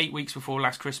 6 to 8 weeks before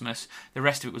last Christmas, the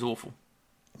rest of it was awful.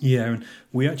 Yeah, and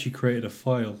we actually created a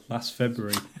file last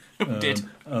February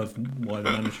of why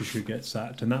the manager should get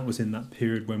sacked, and that was in that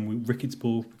period when Ricketts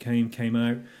Ball came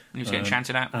out. And he was getting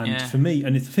chanted at. And for me,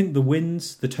 and I think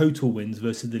the total wins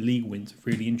versus the league wins are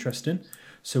really interesting.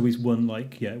 So he's won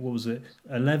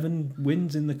 11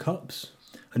 wins in the Cups,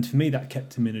 and for me that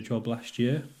kept him in a job last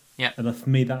year. Yeah, and for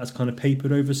me that has kind of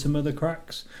papered over some other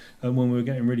cracks when we were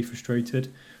getting really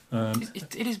frustrated.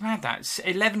 It is mad that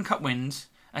 11 cup wins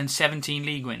and 17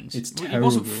 league wins. It's terrible.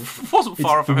 It wasn't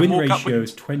far off. The win more ratio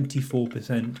is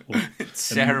 24%, it's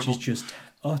terrible, which is just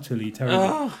utterly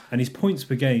terrible. And his points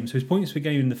per game. So his points per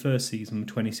game in the first season,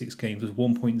 26 games, was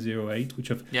 1.08,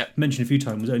 which I've mentioned a few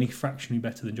times was only fractionally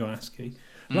better than John Askey.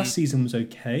 Last season was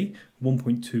okay,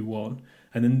 1.21,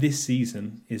 and then this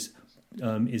season is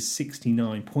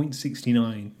 69 points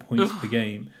per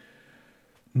game.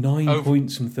 9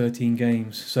 points from 13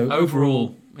 games. So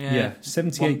overall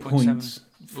 78 points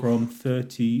from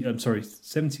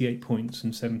 78 points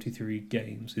in 73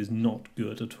 games is not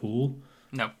good at all.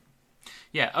 No.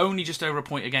 Yeah, only just over a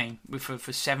point a game for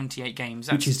 78 games.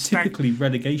 That's which is typically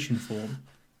relegation form.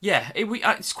 Yeah,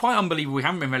 it's quite unbelievable we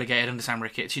haven't been relegated under Sam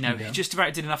Ricketts. Just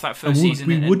about did enough that first season.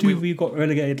 We got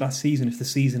relegated last season if the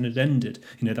season had ended.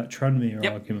 That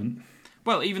Tranmere argument.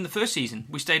 Well, even the first season,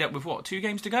 we stayed up with 2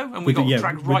 games to go, and we got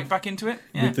dragged right back into it.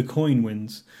 Yeah. With the coin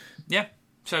wins. Yeah.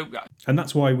 So, and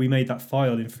that's why we made that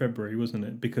file in February, wasn't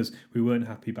it? Because we weren't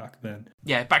happy back then.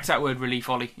 Yeah, back to that word relief,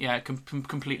 Ollie. Yeah,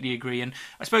 completely agree. And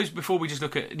I suppose before we just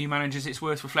look at new managers, it's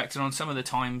worth reflecting on some of the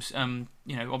times.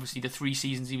 Obviously the 3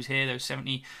 seasons he was here, those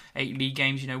 78 league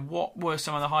games. What were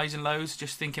some of the highs and lows?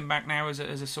 Just thinking back now as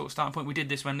a sort of starting point. We did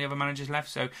this when the other managers left,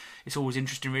 so it's always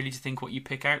interesting really to think what you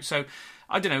pick out. So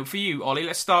I don't know, for you, Ollie,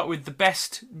 let's start with the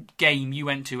best game you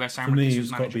went to as Sam Ricketts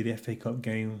was manager. For me, it's got to be the FA Cup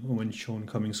game when Sean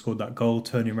Cummings scored that goal,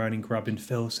 turning around and grabbing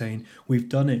Phil, saying, "We've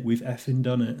done it, we've effing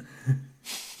done it."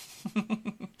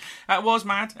 That was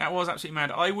mad. That was absolutely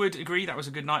mad. I would agree that was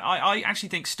a good night. I actually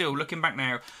think still, looking back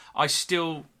now, I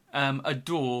still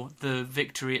adore the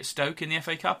victory at Stoke in the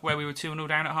FA Cup where we were 2-0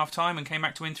 down at half-time and came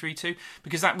back to win 3-2,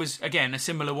 because that was, again, a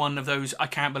similar one of those, I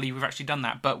can't believe we've actually done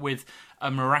that, but with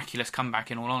a miraculous comeback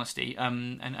in all honesty,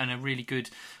 and a really good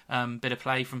bit of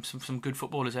play from some good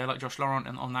footballers there like Josh Laurent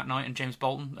on that night, and James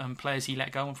Bolton, players he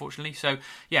let go unfortunately. So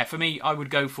yeah, for me I would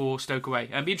go for Stoke away.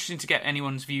 It'd be interesting to get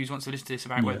anyone's views once they listen to this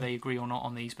about whether they agree or not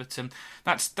on these, but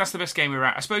that's the best game we were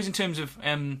at. I suppose in terms of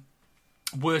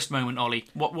worst moment, Ollie,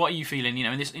 what are you feeling?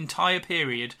 In this entire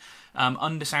period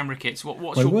under Sam Ricketts,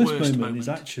 what's your worst moment? Is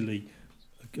actually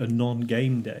a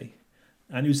non-game day,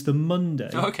 and it was the Monday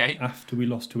after we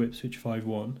lost to Ipswich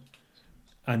 5-1,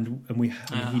 and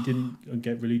he didn't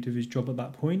get relieved of his job at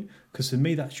that point. Because for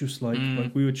me, that's just like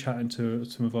we were chatting to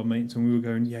some of our mates, and we were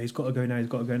going, "Yeah, he's got to go now. He's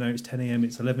got to go now. It's 10 a.m.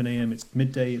 It's 11 a.m. It's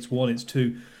midday. It's 1. It's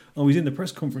 2. Oh, he's in the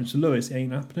press conference with Lewis. It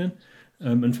ain't happening."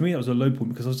 And for me, that was a low point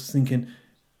because I was just thinking,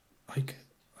 like,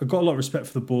 I've got a lot of respect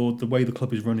for the board. The way the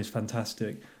club is run is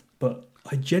fantastic, but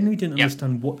I genuinely didn't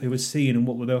understand what they were seeing and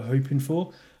what they were hoping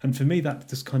for. And for me, that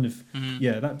just kind of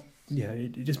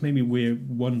it just made me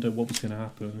wonder what was going to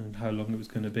happen and how long it was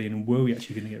going to be, and were we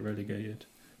actually going to get relegated?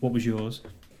 What was yours?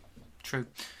 True.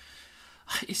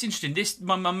 It's interesting.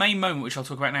 My main moment, which I'll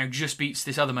talk about now, just beats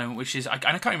this other moment, which is I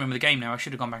can't remember the game now. I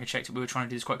should have gone back and checked it. We were trying to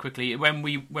do this quite quickly. When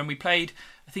we played,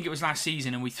 I think it was last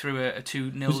season, and we threw a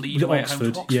 2-0 lead away at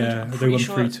home to Oxford. Yeah, they won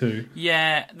 3-2.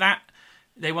 Yeah,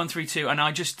 they won 3-2, and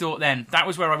I just thought then that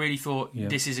was where I really thought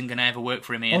this isn't going to ever work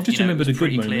for him here. I've just remembered a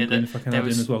good moment, then, if I can add in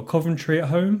as well. Coventry at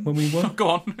home when we won. Go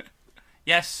on.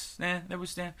 Yes, there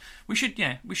was. We should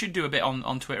do a bit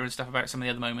on Twitter and stuff about some of the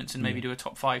other moments, and maybe do a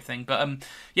top 5 thing. But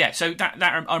so that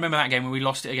I remember that game when we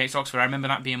lost it against Oxford. I remember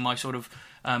that being my sort of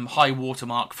high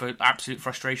watermark for absolute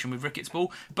frustration with Ricketts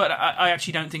Ball. But I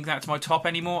actually don't think that's my top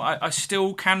anymore. I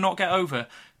still cannot get over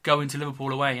going to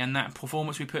Liverpool away and that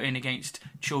performance we put in against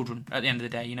children at the end of the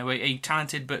day. A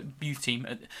talented but youth team,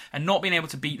 and not being able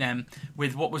to beat them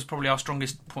with what was probably our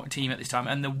strongest team at this time.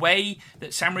 And the way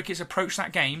that Sam Ricketts approached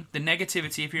that game, the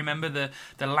negativity, if you remember, the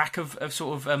lack of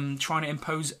sort of trying to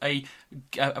impose a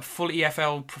full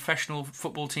EFL professional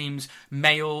football team's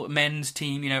men's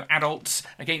team, adults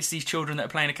against these children that are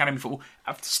playing academy football,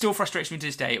 still frustrates me to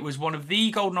this day. It was one of the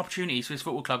golden opportunities for this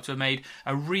football club to have made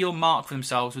a real mark for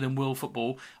themselves within world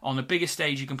football on the biggest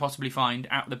stage you can possibly find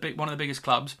at one of the biggest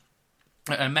clubs.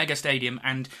 a mega stadium,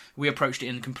 and we approached it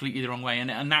in completely the wrong way.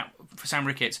 And that, for Sam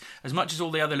Ricketts, as much as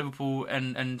all the other Liverpool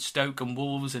and Stoke and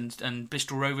Wolves and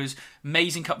Bristol Rovers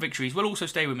amazing cup victories will also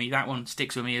stay with me, that one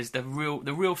sticks with me as the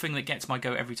real thing that gets my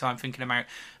goat every time, thinking about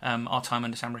our time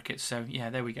under Sam Ricketts. So yeah,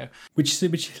 there we go. Which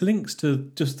links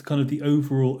to just kind of the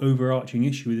overall overarching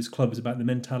issue with this club is about the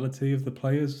mentality of the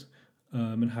players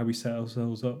and how we set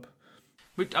ourselves up.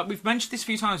 We've mentioned this a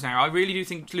few times now. I really do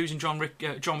think losing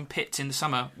John Pitt in the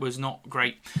summer was not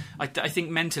great. I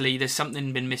think mentally there's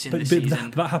something been missing this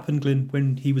season. That happened, Glyn,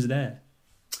 when he was there.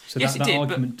 So yes, that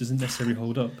argument doesn't necessarily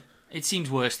hold up. It seems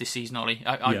worse this season, Ollie.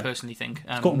 I personally think.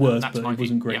 It's got worse, but it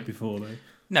wasn't great before, though.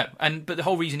 No, but the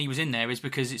whole reason he was in there is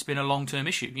because it's been a long-term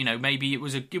issue. You know, maybe it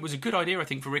was a good idea, I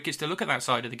think, for Ricketts to look at that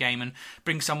side of the game and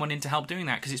bring someone in to help doing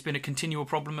that, because it's been a continual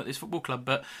problem at this football club.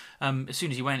 But as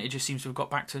soon as he went, it just seems to have got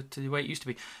back to the way it used to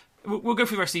be. We'll go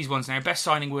through the rest of these ones now. Best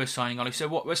signing, worst signing, Ollie. So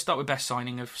let's start with best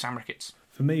signing of Sam Ricketts.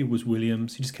 For me, it was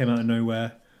Williams. He just came out of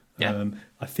nowhere. Yeah.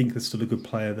 I think there's still a good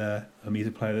player there. He's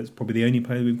a player that's probably the only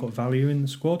player we've got value in the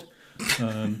squad.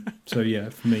 So yeah,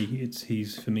 for me, he's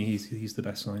the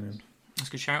best signing. That's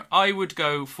a good shout. I would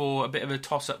go for a bit of a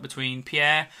toss-up between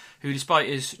Pierre, who, despite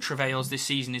his travails this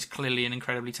season, is clearly an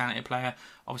incredibly talented player.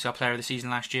 Obviously, our player of the season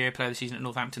last year, player of the season at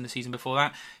Northampton the season before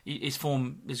that. His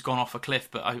form has gone off a cliff,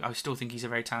 but I still think he's a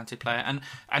very talented player.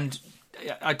 And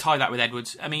I tie that with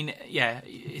Edwards. I mean, yeah,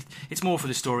 it's more for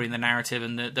the story and the narrative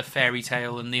and the fairy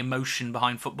tale and the emotion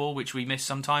behind football, which we miss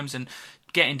sometimes. And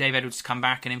getting Dave Edwards to come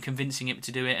back and him convincing him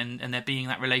to do it, and there being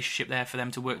that relationship there for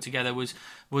them to work together was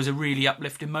a really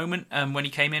uplifting moment when he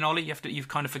came in. Ollie, you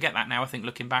kind of forget that now, I think,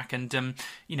 looking back. And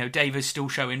Dave is still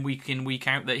showing week in, week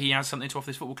out that he has something to offer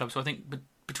this football club. So I think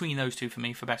between those two for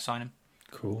me for best signing.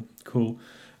 Cool.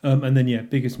 And then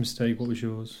biggest mistake. What was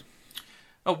yours?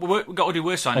 Oh, we've got to do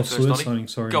worst signing first, Ollie. Worst signing,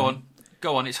 sorry.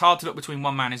 Go on. It's hard to look between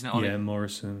one man, isn't it, Ollie? Yeah,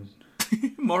 Morrison.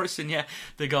 Morrison, yeah,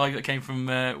 the guy that came from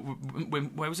where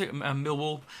was it,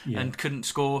 Millwall, and couldn't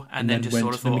score, and then just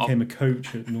sort of thought, became a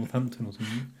coach at Northampton or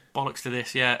something. Bollocks to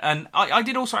this, yeah. And I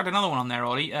did also add another one on there,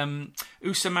 Ollie.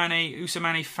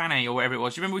 Usamane Fane, or whatever it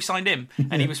was. Do you remember we signed him,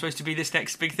 and he was supposed to be this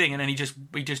next big thing, and then he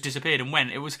just disappeared and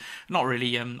went. It was not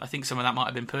really. I think some of that might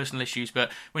have been personal issues,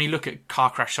 but when you look at car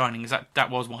crash signings, that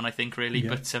was one, I think, really. Yeah.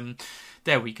 But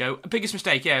there we go. Biggest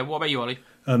mistake, yeah. What about you, Ollie?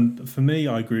 For me,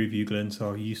 I agree with you, Glenn.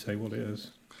 So you say what it is.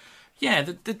 Yeah,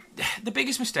 the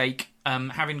biggest mistake,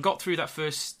 having got through that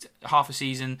first half a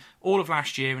season, all of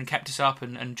last year, and kept us up,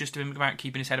 and just about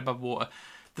keeping his head above water,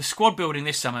 the squad building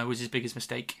this summer was his biggest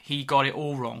mistake. He got it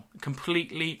all wrong,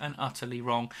 completely and utterly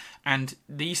wrong. And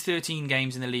these 13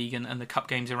 games in the league and the cup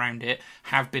games around it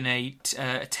have been a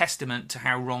testament to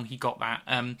how wrong he got that,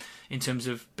 in terms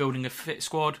of building a fit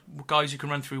squad, guys who can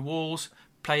run through walls,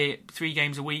 play 3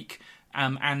 games a week,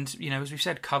 and as we've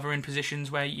said, cover in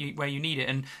positions where you need it.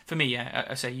 And for me, yeah,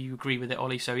 I say you agree with it,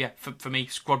 Ollie. So yeah, for me,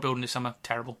 squad building this summer,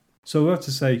 terrible. So we have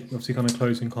to say, obviously, kind of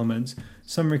closing comments.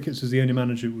 Sam Ricketts was the only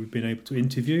manager we've been able to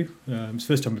interview. It's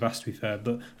the first time we've asked, to be fair,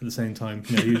 but at the same time,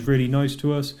 he was really nice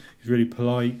to us. He was really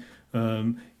polite.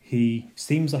 He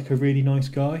seems like a really nice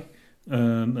guy,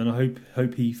 and I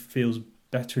hope he feels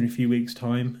better in a few weeks'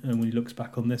 time, and when he looks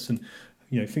back on this, and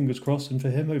fingers crossed. And for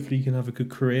him, hopefully, he can have a good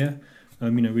career.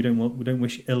 We don't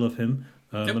wish ill of him,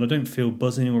 and I don't feel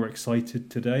buzzing or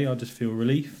excited today. I just feel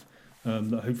relief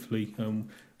that hopefully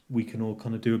we can all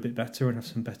kind of do a bit better and have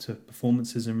some better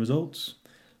performances and results.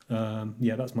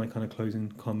 That's my kind of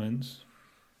closing comments.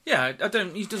 Yeah,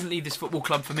 he doesn't leave this football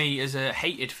club for me as a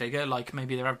hated figure, like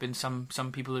maybe there have been some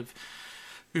people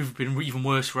who've been even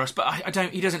worse for us, but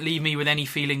he doesn't leave me with any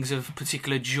feelings of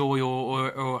particular joy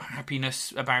or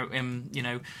happiness about him,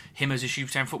 him as a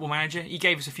Shoetown football manager. He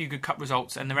gave us a few good cup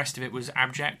results, and the rest of it was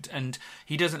abject, and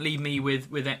he doesn't leave me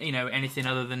with anything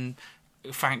other than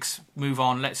thanks, move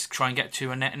on, let's try and get to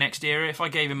a next era. If I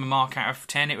gave him a mark out of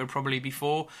 10, it would probably be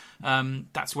 4.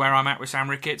 That's where I'm at with Sam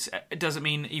Ricketts. It doesn't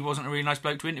mean he wasn't a really nice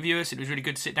bloke to interview us. It was really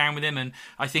good to sit down with him, and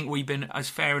I think we've been as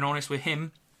fair and honest with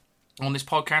him on this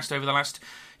podcast over the last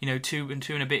 2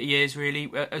 and a bit years,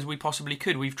 really, as we possibly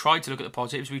could. We've tried to look at the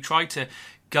positives. We've tried to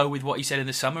go with what he said in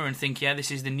the summer and think, yeah, this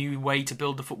is the new way to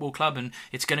build the football club, and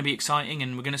it's going to be exciting,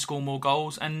 and we're going to score more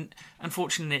goals. And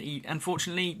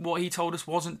unfortunately, what he told us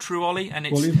wasn't true, Ollie. And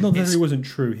it's not that it wasn't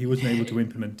true. He wasn't able to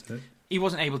implement it. He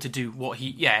wasn't able to do what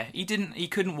he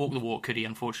couldn't walk the walk, could he,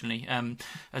 unfortunately,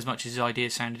 as much as his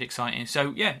ideas sounded exciting.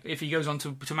 So yeah, if he goes on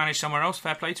to manage somewhere else,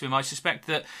 fair play to him. I suspect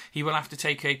that he will have to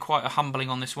take quite a humbling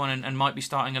on this one, and might be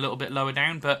starting a little bit lower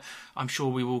down, but I'm sure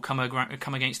we will come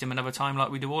against him another time like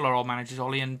we do all our old managers,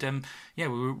 Ollie, and we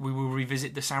will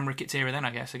revisit the Sam Ricketts era then,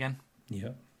 I guess, again. Yeah.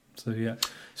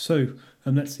 So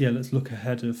let's look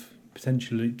ahead of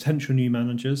potential new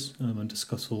managers and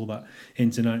discuss all that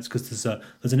ins and outs, because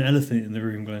there's an elephant in the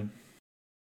room, Glenn.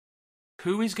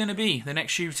 Who is going to be the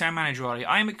next Shoetown manager, Ollie?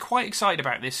 I am quite excited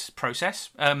about this process.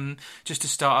 Just to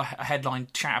start a headline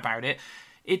chat about it.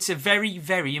 It's a very,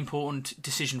 very important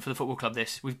decision for the football club,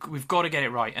 this. We've got to get it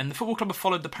right. And the football club have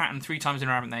followed the pattern 3 times in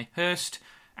a row, haven't they? Hurst,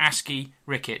 Askey,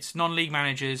 Ricketts. Non-league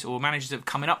managers, or managers that are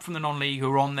coming up from the non-league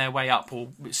who are on their way up, or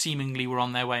seemingly were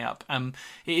on their way up.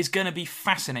 It is going to be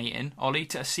fascinating, Ollie,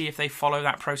 to see if they follow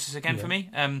that process again for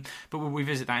me. But we'll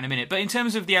revisit that in a minute. But in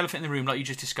terms of the elephant in the room, like you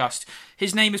just discussed,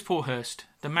 his name is Paul Hurst.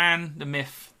 The man, the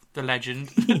myth, the legend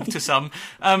to some.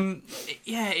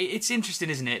 It's interesting,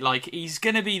 isn't it? Like, he's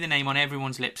going to be the name on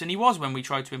everyone's lips, and he was when we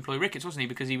tried to employ Ricketts, wasn't he?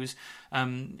 Because he was, I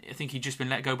think he'd just been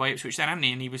let go by Ipswich then, hadn't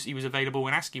he? And he was available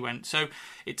when Askey went. So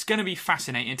it's going to be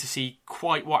fascinating to see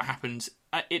quite what happens.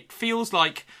 It feels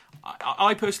like,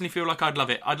 I personally feel like I'd love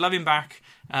it. I'd love him back.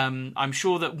 I'm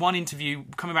sure that one interview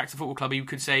coming back to the football club, he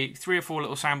could say 3 or 4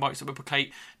 little sound bites that would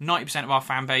placate 90% of our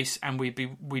fan base, and we'd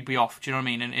be off. Do you know what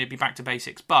I mean? And it'd be back to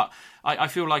basics. But I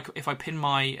feel like if I pin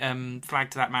my flag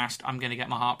to that mast, I'm going to get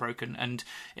my heart broken, and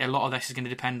a lot of this is going to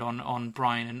depend on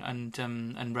Brian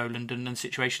and Roland and the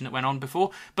situation that went on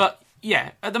before. But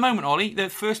yeah, at the moment, Ollie, the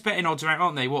first betting odds are out,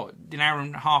 aren't they? What, an hour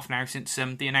and a half now since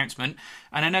the announcement?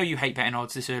 And I know you hate betting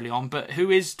odds this early on, but who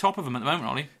is top of them at the moment,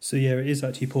 Ollie? So yeah, it is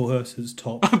actually Paul Hurst that's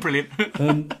top. Brilliant.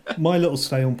 My little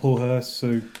stay on Paul Hurst,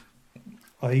 so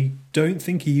I don't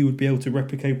think he would be able to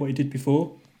replicate what he did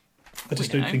before. I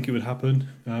just don't think it would happen.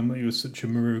 It was such a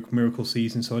miracle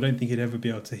season, so I don't think he'd ever be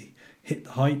able to hit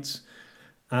the heights.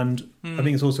 And I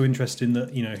think it's also interesting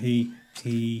that, you know,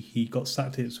 he got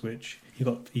sacked at Ipswich.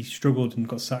 He struggled and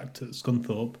got sacked at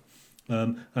Scunthorpe,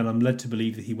 and I'm led to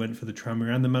believe that he went for the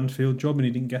Tranmere and the Mansfield job and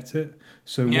he didn't get it.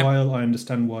 So while I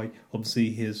understand why,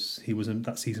 obviously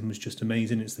that season was just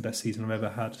amazing. It's the best season I've ever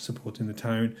had supporting the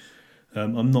town.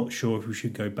 I'm not sure if we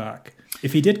should go back.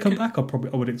 If he did come back, I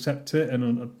would accept it,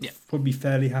 and I'd probably be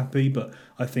fairly happy. But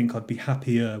I think I'd be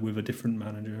happier with a different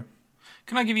manager.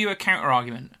 Can I give you a counter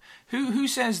argument? Who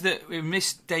says that in this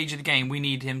stage of the game we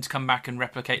need him to come back and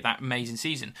replicate that amazing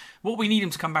season? What we need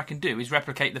him to come back and do is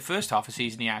replicate the first half of the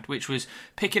season he had, which was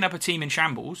picking up a team in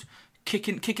shambles,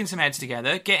 kicking some heads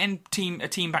together, getting a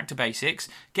team back to basics,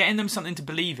 getting them something to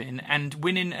believe in, and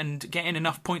winning and getting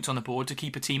enough points on the board to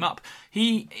keep a team up.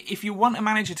 If you want a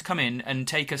manager to come in and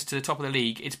take us to the top of the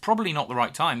league, it's probably not the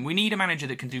right time. We need a manager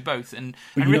that can do both, and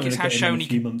Ricketts has shown he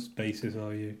can. Few months basis,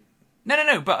 are you?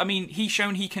 No. But I mean, he's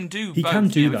shown he can do. He both, can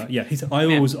do that. Yeah, I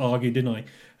always argued, didn't I?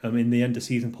 In the end of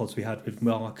season pods we had with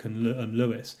Mark and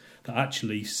Lewis, that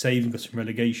actually saving us from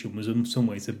relegation was in some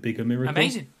ways a bigger miracle.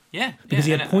 Amazing. Yeah, because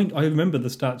he had I remember the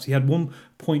stats. He had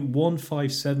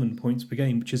 1.157 points per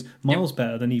game, which is miles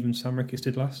better than even Sam Ricketts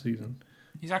did last season.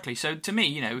 Exactly. So to me,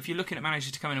 you know, if you're looking at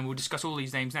managers to come in, and we'll discuss all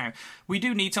these names now, we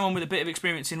do need someone with a bit of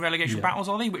experience in relegation battles,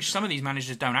 Ollie, which some of these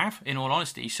managers don't have, in all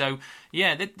honesty. So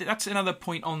yeah, that's another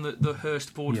point on the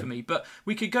Hurst board for me. But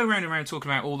we could go round and round talking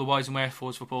about all the whys and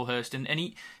wherefores for Paul Hurst, and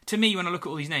he, to me, when I look at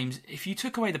all these names, if you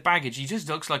took away the baggage, he just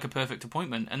looks like a perfect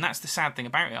appointment, and that's the sad thing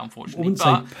about it, unfortunately. I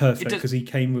wouldn't say perfect, because he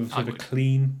came with sort of a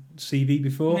clean CV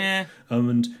before. Yeah.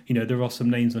 And you know, there are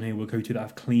some names on here we'll go to that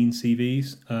have clean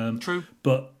CVs. True.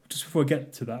 But just before I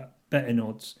get to that, betting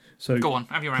odds. So go on,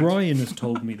 have your rant. Brian has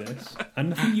told me this,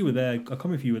 and I think you were there. I can't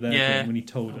remember if you were there when he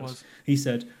told us. He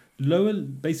said,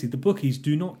 basically, the bookies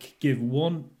do not give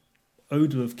one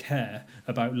odour of care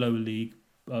about lower league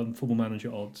football manager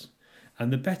odds,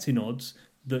 and the betting odds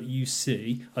that you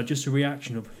see are just a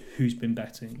reaction of who's been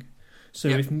betting. So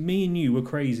if me and you were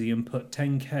crazy and put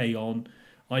 10k on,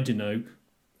 I don't know,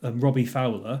 Robbie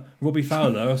Fowler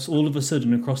all of a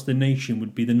sudden across the nation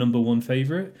would be the number one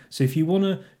favourite. So if you want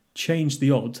to change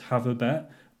the odds, have a bet,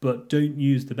 but don't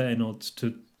use the betting odds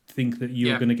to think that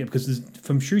you're going to get, because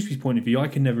from Shrewsbury's point of view, I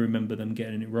can never remember them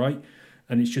getting it right,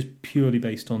 and it's just purely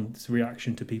based on this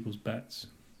reaction to people's bets.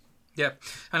 Yeah,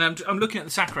 and I'm looking at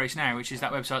the Sack Race now, which is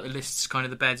that website that lists kind of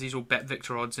the beds. These are all Bet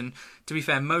Victor odds, and to be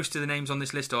fair, most of the names on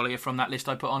this list, Ollie, are from that list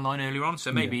I put online earlier on.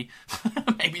 So maybe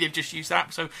maybe they've just used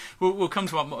that. So we'll come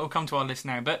to our list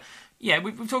now. But yeah,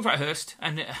 we've talked about Hurst,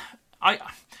 and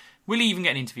will he even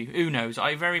get an interview? Who knows?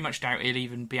 I very much doubt he'll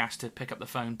even be asked to pick up the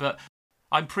phone. But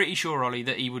I'm pretty sure, Ollie,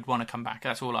 that he would want to come back.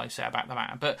 That's all I say about the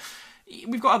matter. But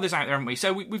we've got others out there, haven't we?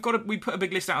 So we put a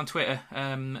big list out on Twitter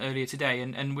earlier today,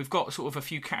 and we've got sort of a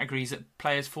few categories that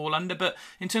players fall under. But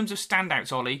in terms of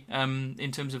standouts, Ollie,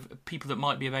 in terms of people that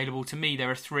might be available, to me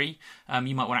there are three.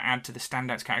 You might want to add to the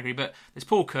standouts category, but there's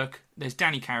Paul Cook, there's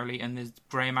Danny Cowley, and there's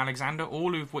Graham Alexander,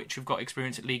 all of which have got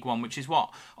experience at League One, which is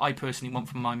what I personally want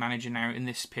from my manager now in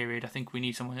this period. I think we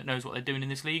need someone that knows what they're doing in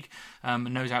this league,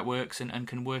 and knows how it works and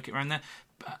can work it around there.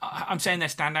 I'm saying they're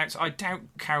standouts. I doubt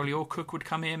Cowley or Cook would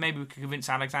come here. Maybe we could convince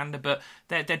Alexander, but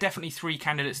they're definitely three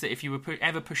candidates that if you were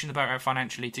ever pushing the boat out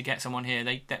financially to get someone here,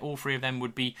 all three of them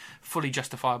would be fully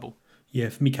justifiable. Yeah,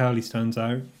 for me, Cowley stands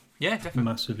out. Yeah, definitely.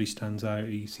 Massively stands out.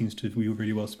 He seems to be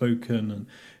really well spoken, and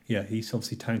yeah, he's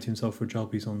obviously touting himself for a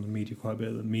job. He's on the media quite a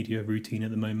bit, the media routine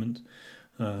at the moment.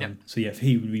 So yeah,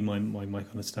 he would be my kind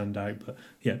of standout. But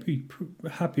yeah, be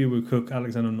happier with Cook.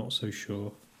 Alexander, I'm not so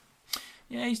sure.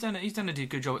 Yeah, he's done a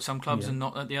good job at some clubs and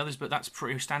not at the others, but that's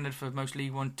pretty standard for most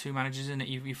League 1-2 managers, isn't it?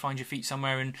 You find your feet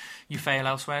somewhere and you fail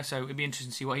elsewhere, so it'd be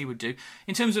interesting to see what he would do.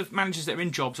 In terms of managers that are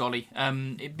in jobs, Ollie,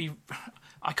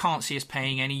 I can't see us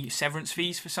paying any severance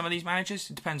fees for some of these managers.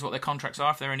 It depends what their contracts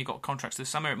are. If they've only got contracts this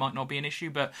summer, it might not be an issue,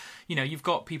 but you've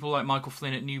got people like Michael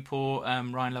Flynn at Newport,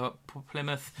 Ryan Lowe at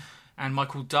Plymouth, and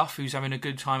Michael Duff, who's having a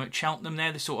good time at Cheltenham.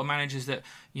 They're the sort of managers that,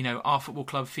 our football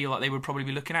club feel like they would probably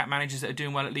be looking at, managers that are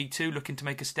doing well at League 2, looking to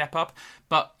make a step up.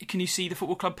 But can you see the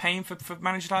football club paying for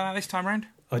managers like that this time around?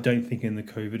 I don't think in the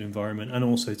COVID environment, and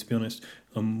also, to be honest,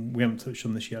 we haven't touched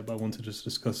on this yet, but I wanted to just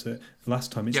discuss it.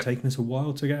 Last time, it's taken us a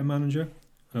while to get a manager.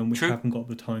 We haven't got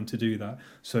the time to do that.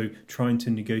 So trying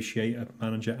to negotiate a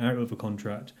manager out of a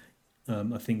contract,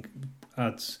 I think,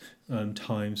 adds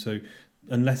time. So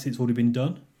unless it's already been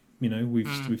done,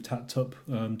 we've tapped up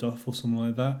Duff or something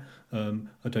like that.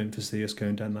 I don't foresee us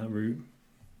going down that route.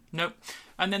 Nope.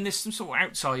 And then there's some sort of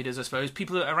outsiders, I suppose,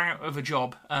 people that are out of a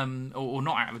job, or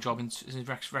not out of a job in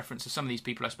reference to some of these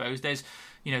people, I suppose. There's,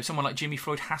 someone like Jimmy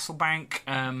Floyd Hasselbank,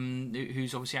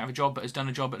 who's obviously out of a job but has done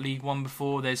a job at League One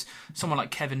before. There's someone like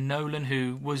Kevin Nolan,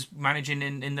 who was managing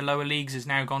in the lower leagues, has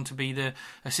now gone to be the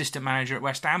assistant manager at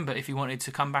West Ham, but if he wanted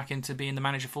to come back into being the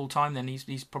manager full-time, then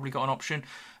he's probably got an option.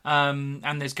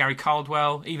 And there's Gary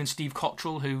Caldwell, even Steve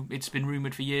Cottrell, who it's been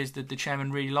rumoured for years that the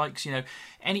chairman really likes.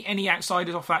 Any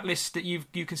outsiders off that list that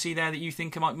you can see there that you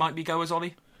think might be goers,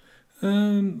 Ollie?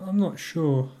 I'm not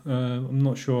sure.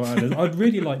 I'd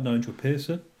really like Nigel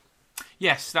Pearson.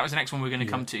 Yes, that was the next one we're going to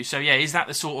come to. So yeah, is that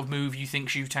the sort of move you think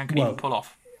Shuv Town can even pull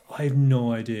off? I have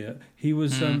no idea. He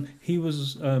was on.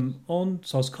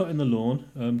 So I was cutting the lawn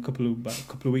a couple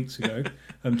of weeks ago.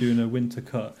 Doing a winter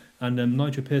cut, and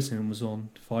Nigel Pearson was on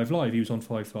 5 Live. He was on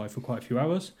 5 Live for quite a few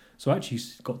hours. So I actually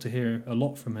got to hear a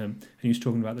lot from him. And he was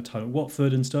talking about the time at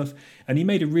Watford and stuff. And he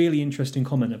made a really interesting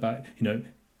comment about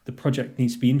the project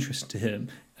needs to be interesting to him.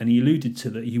 And he alluded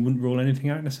to that he wouldn't rule anything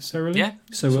out necessarily. Yeah.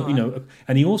 So,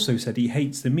 and he also said he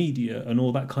hates the media and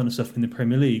all that kind of stuff in the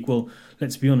Premier League. Well,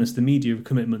 let's be honest, the media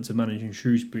commitments of managing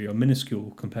Shrewsbury are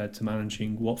minuscule compared to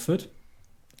managing Watford.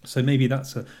 So maybe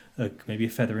that's maybe a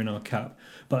feather in our cap.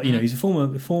 But, he's a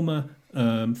former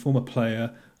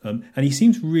player, and he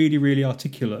seems really, really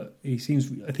articulate. I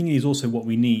think he's also what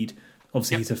we need.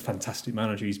 Obviously, he's a fantastic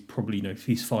manager. He's probably,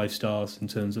 he's 5 stars in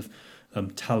terms of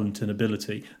talent and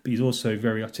ability, but he's also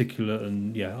very articulate,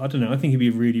 and I don't know, I think he'd be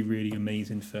a really, really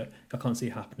amazing fit. I can't see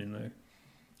it happening though.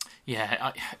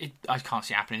 Yeah, I can't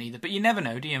see it happening either. But you never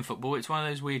know, do you, in football? It's one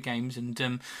of those weird games,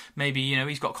 and maybe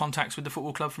he's got contacts with the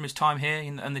football club from his time here,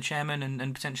 and the chairman,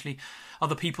 and potentially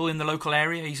other people in the local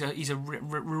area. He's a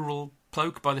rural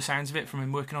bloke by the sounds of it, from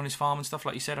him working on his farm and stuff,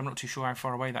 like you said. I'm not too sure how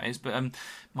far away that is, but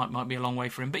might be a long way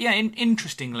for him. But yeah,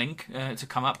 interesting link to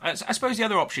come up. I suppose the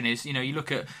other option is, you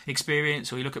look at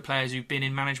experience, or you look at players who've been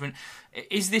in management.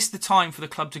 Is this the time for the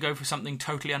club to go for something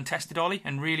totally untested, Ollie,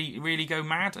 and really, really go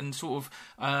mad and sort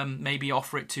of maybe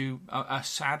offer it to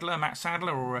Matt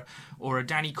Sadler, or a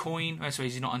Danny Coyne? I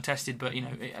suppose he's not untested, but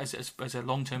as a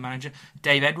long-term manager,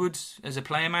 Dave Edwards as a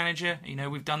player manager.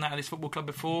 We've done that at this football club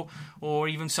before, or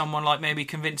even someone like maybe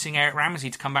convincing Eric Ramsey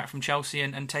to come back from Chelsea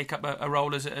and take up a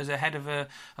role as a head of a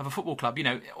football club.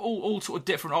 All sort of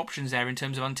different options there in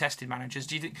terms of untested managers.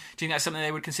 Do you think that's something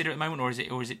they would consider at the moment, or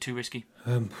is it too risky?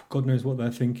 God knows what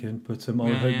they're thinking, but I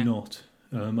would hope not.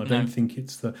 I don't think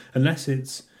it's unless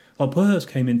it's. Well, Purhurst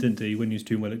came in, didn't he, when he was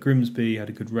doing well at Grimsby, had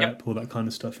a good rep, all that kind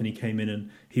of stuff, and he came in and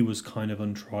he was kind of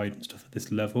untried and stuff at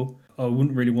this level. I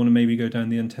wouldn't really want to maybe go down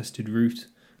the untested route.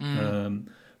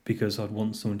 Because I'd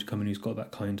want someone to come in who's got that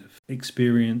kind of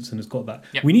experience and has got that.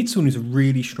 Yep. We need someone who's a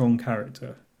really strong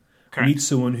character. Correct. We need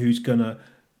someone who's going to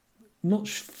not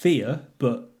fear,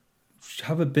 but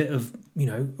have a bit of,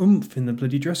 oomph in the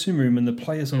bloody dressing room, and the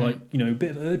players are like, a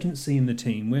bit of urgency in the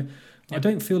team. I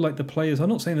don't feel like the players. I'm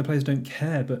not saying the players don't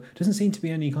care, but there doesn't seem to be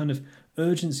any kind of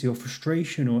urgency or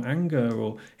frustration or anger,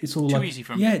 or it's all too easy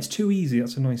for them. Yeah, it's too easy.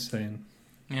 That's a nice saying.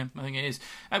 Yeah, I think it is.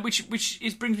 Which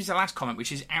brings me to the last comment,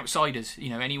 which is outsiders.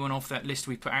 Anyone off that list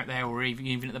we put out there, or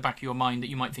even at the back of your mind that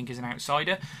you might think is an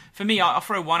outsider. For me, I'll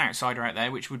throw one outsider out there,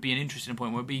 which would be an interesting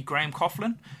point, would be Graham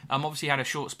Coughlin. Obviously had a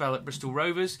short spell at Bristol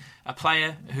Rovers, a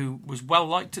player who was well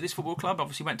liked at this football club.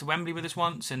 Obviously went to Wembley with us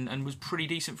once and was pretty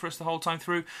decent for us the whole time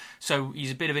through. So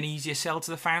he's a bit of an easier sell to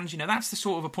the fans. That's the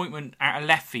sort of appointment out of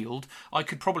left field I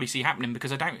could probably see happening,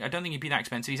 because I don't think he'd be that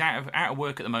expensive. He's out of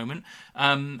work at the moment,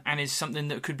 and is something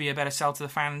that could be a better sell to the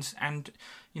fans, and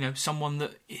someone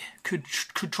that could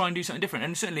try and do something different,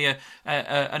 and certainly an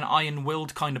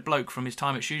iron-willed kind of bloke from his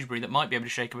time at Shrewsbury that might be able to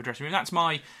shake up a dressing room. That's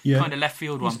my kind of left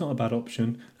field one. It's not a bad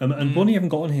option. And one you haven't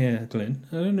got on here, Glenn.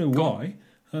 I don't know why.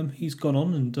 He's gone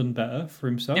on and done better for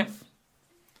himself. Yep.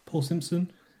 Paul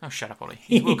Simpson. Oh, shut up, Ollie.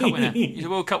 He's a World Cup winner. He's a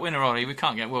World Cup winner, Ollie. We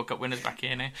can't get World Cup winners back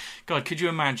here now. God, could you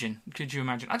imagine?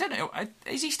 I don't know.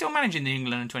 Is he still managing the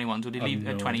England under-21s, or did he leave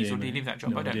 20s, or did he leave that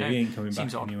job? I don't know. He ain't coming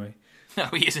Seems back odd. anyway. No,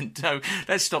 he isn't. No,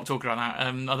 let's stop talking about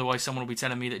that. Otherwise, someone will be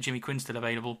telling me that Jimmy Quinn's still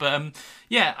available. But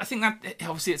I think that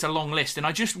obviously it's a long list. And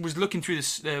I just was looking through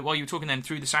this while you were talking then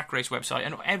through the Sack Race website,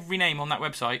 and every name on that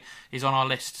website is on our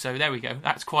list. So there we go.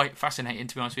 That's quite fascinating,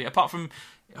 to be honest with you. Apart from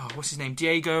what's his name?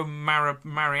 Diego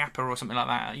Mariappa or something like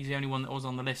that. He's the only one that was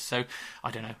on the list, so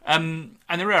I don't know. And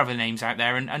there are other names out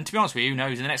there, and to be honest with you, who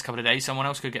knows? In the next couple of days, someone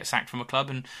else could get sacked from a club,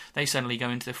 and they suddenly go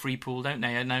into the free pool, don't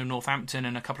they? I know Northampton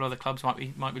and a couple of other clubs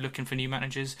might be looking for new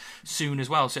managers soon as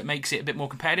well, so it makes it a bit more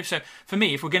competitive. So for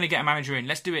me, if we're going to get a manager in,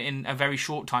 let's do it in a very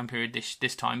short time period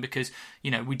this time, because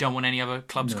we don't want any other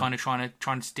clubs kind of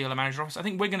trying to steal a manager off us. I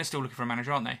think we're going to still looking for a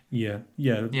manager, aren't they? Yeah.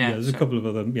 There's a couple of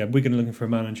other. Yeah, we're going to looking for a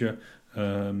manager.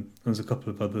 There's a couple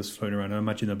of others floating around. I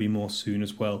imagine there'll be more soon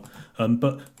as well.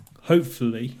 But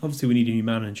hopefully, obviously we need a new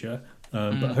manager,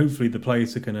 but hopefully the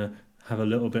players are going to have a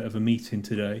little bit of a meeting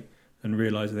today and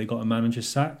realise that they got a manager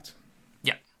sacked.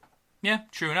 Yeah,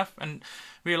 true enough, and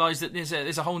realise that there's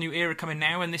a whole new era coming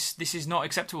now, and this is not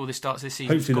acceptable. This starts this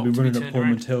season. Hopefully they'll be running up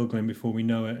Ormond Hill, Glenn, before we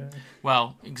know it.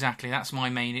 Well, exactly. That's my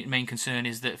main concern,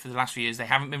 is that for the last few years they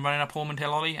haven't been running up Ormond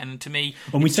Hill, Ollie, and to me,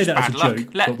 and we say that as a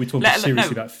joke, but we talk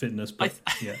seriously about fitness. But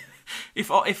yeah.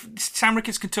 If Sam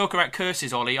Ricketts can talk about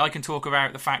curses, Ollie, I can talk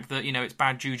about the fact that it's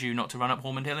bad juju not to run up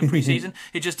Ormond Hill in pre-season.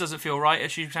 It just doesn't feel right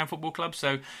at Shrewsbury Town Football Club.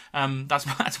 So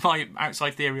that's my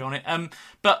outside theory on it.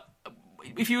 But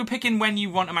if you were picking when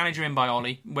you want a manager in by,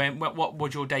 Ollie, what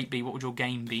would your date be? What would your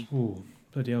game be? Oh,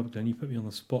 bloody hell, Dan, you put me on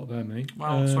the spot there, mate.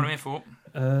 Well, that's what I'm here for.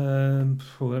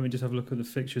 Let me just have a look at the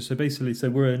fixture. So basically,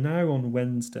 we're now on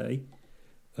Wednesday.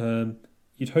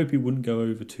 You'd hope it wouldn't go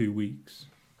over 2 weeks.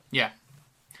 Yeah.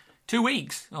 2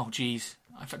 weeks? Oh, jeez.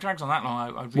 If it drags on that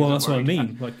long, I'd really that's what I mean. I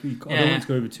don't want it to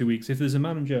go over 2 weeks. If there's a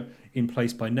manager in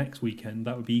place by next weekend,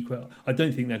 that would be equal. I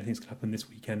don't think that anything's going to happen this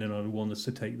weekend, and I would want us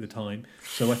to take the time.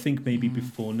 So I think maybe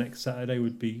before next Saturday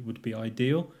would be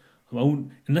ideal.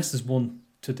 Unless there's one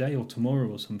today or tomorrow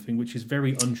or something, which is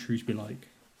very un-Shrewsbury-like.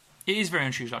 It is very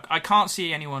un-Shrewsbury-like. I can't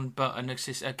see anyone but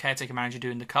a caretaker manager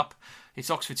doing the Cup. It's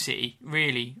Oxford City.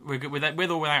 Really, with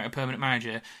or without a permanent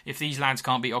manager, if these lads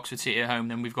can't beat Oxford City at home,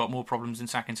 then we've got more problems than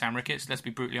sacking Sam Ricketts. Let's be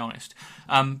brutally honest.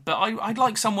 But I'd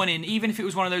like someone in, even if it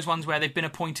was one of those ones where they've been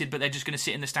appointed but they're just going to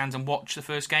sit in the stands and watch the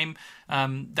first game,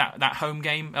 that home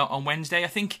game on Wednesday. I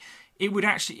think it would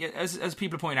actually, as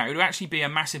people have pointed out, it would actually be a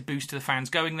massive boost to the fans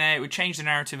going there. It would change the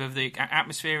narrative of the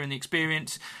atmosphere and the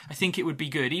experience. I think it would be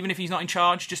good. Even if he's not in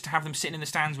charge, just to have them sitting in the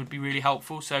stands would be really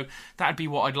helpful. So that'd be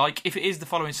what I'd like. If it is the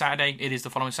following Saturday, it is the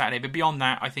following Saturday. But beyond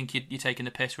that, I think you're taking the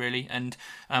piss, really. And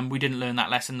we didn't learn that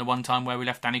lesson the one time where we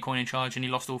left Danny Coyne in charge and he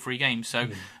lost all 3 games. So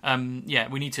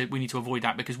we need to avoid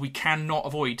that, because we cannot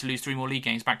avoid to lose 3 more league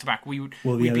games back to back. We'd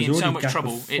be in so much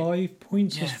trouble. 5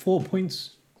 points, 4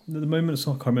 points. At the moment,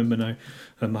 so I can't remember now.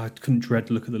 I couldn't dread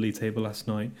to look at the league table last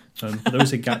night. But there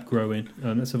is a gap growing.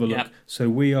 Let's have a look. Yep. So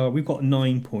we've got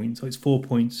 9 points. So it's 4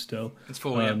 points still. It's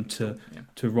 4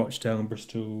 to Rochdale and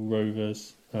Bristol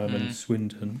Rovers and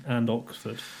Swindon and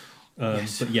Oxford.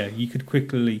 But yeah, you could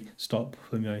quickly stop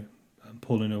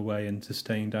pulling away and to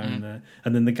staying down there.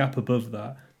 And then the gap above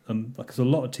that. There's a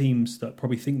lot of teams that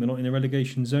probably think they're not in the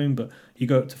relegation zone, but you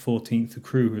go up to 14th, the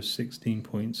Crew has 16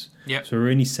 points. Yep. So we're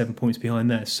only 7 points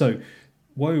behind there. So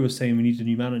while we were saying we need a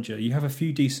new manager, you have a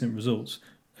few decent results,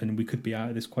 and we could be out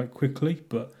of this quite quickly,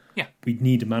 but we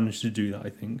need a manager to do that, I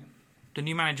think. The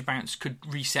new manager bounce could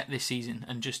reset this season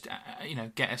and just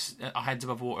get us our heads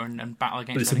above water and battle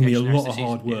against. But it's going to be a lot of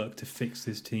hard work to fix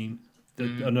this team.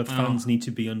 And the fans need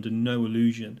to be under no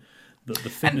illusion that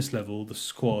the fitness level, the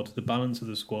squad, the balance of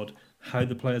the squad, how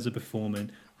the players are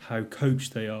performing, how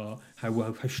coached they are,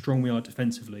 how strong we are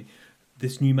defensively.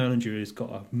 This new manager has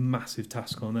got a massive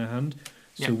task on their hand.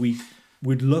 So we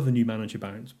would love a new manager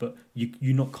bounce, but you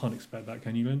can't expect that,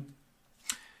 can you, Lynn?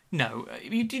 No,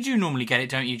 did you normally get it,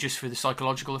 don't you, just for the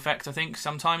psychological effect, I think,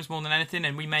 sometimes more than anything,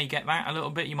 and we may get that a little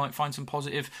bit. You might find some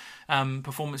positive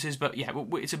performances, but yeah,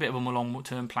 it's a bit of a more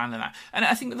long-term plan than that. And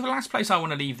I think the last place I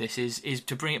want to leave this is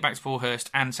to bring it back to Paul Hurst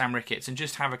and Sam Ricketts and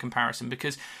just have a comparison,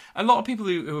 because a lot of people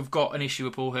who have got an issue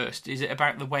with Paul Hurst is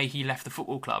about the way he left the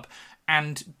football club,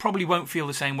 and probably won't feel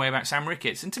the same way about Sam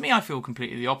Ricketts. And to me, I feel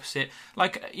completely the opposite.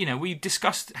 Like, we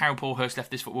discussed how Paul Hurst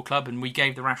left this football club, and we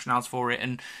gave the rationales for it,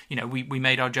 and, we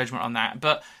made our judgment on that.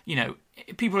 But,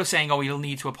 people are saying, he'll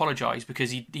need to apologise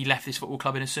because he left this football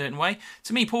club in a certain way.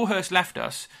 To me, Paul Hurst left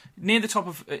us near the top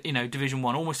of, Division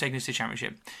 1, almost taking us to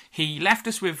Championship. He left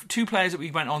us with 2 players that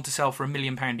we went on to sell for £1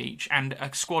 million each, and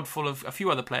a squad full of a few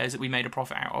other players that we made a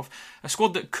profit out of. A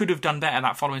squad that could have done better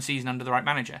that following season under the right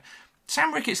manager.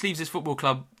 Sam Ricketts leaves this football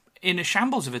club in a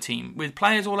shambles of a team, with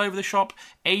players all over the shop,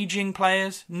 ageing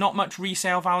players, not much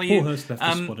resale value. Paul Hurst left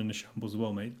the squad in a shambles as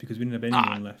well, mate, because we didn't have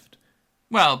anyone left.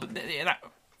 Well, but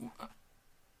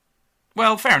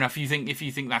well, fair enough. If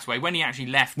you think that's the way. When he actually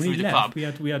left the club,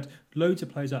 we had loads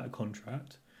of players out of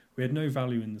contract. We had no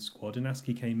value in the squad, and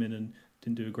Askey came in and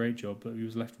didn't do a great job, but he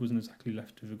wasn't exactly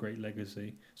left with a great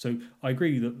legacy. So I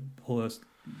agree that Paul Hurst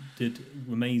did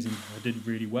amazing, did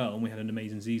really well, and we had an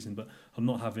amazing season, but I'm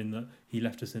not having that he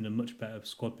left us in a much better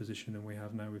squad position than we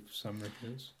have now with Sam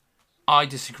Ricketts. I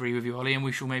disagree with you, Ollie, and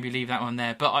we shall maybe leave that one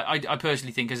there. But I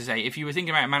personally think, as I say, if you were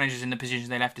thinking about managers in the positions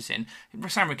they left us in,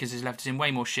 Sam Ricketts has left us in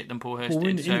way more shit than Paul Hurst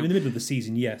did. In the middle of the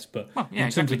season, yes, but in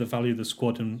terms of the value of the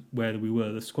squad and where we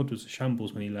were, the squad was a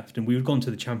shambles when he left, and we would have gone to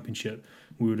the Championship,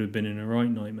 we would have been in a right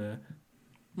nightmare.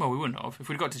 Well, we wouldn't have. If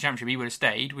we'd got to the Championship, he would have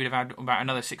stayed. We'd have had about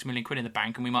another £6 million in the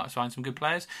bank, and we might have signed some good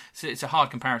players. So it's a hard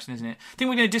comparison, isn't it? I think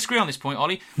we're going to disagree on this point,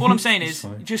 Ollie. All I'm saying is,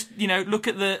 just look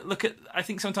at. I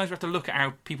think sometimes we have to look at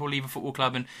how people leave a football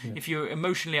club, and if you're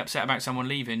emotionally upset about someone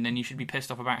leaving, then you should be pissed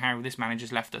off about how this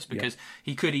manager's left us, because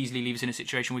he could easily leave us in a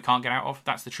situation we can't get out of.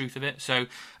 That's the truth of it. So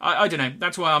I don't know.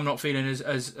 That's why I'm not feeling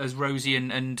as rosy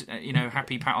and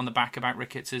happy pat on the back about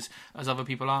Ricketts as other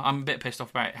people are. I'm a bit pissed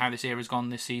off about how this era's gone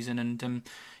this season, and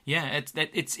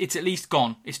it's at least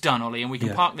gone. It's done, Ollie, and we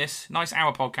can park this nice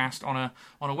hour podcast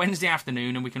on a Wednesday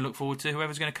afternoon, and we can look forward to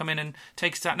whoever's going to come in and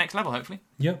take us to that next level, hopefully.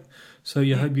 Yep. So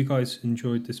I hope you guys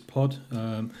enjoyed this pod.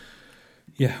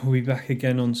 We'll be back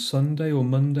again on Sunday or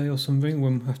Monday or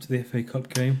something after the FA Cup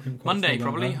game. Monday,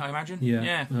 probably, I imagine.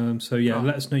 Yeah.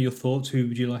 Let us know your thoughts. Who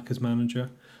would you like as manager?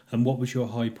 And what was your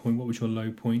high point? What was your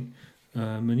low point?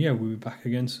 We'll be back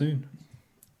again soon.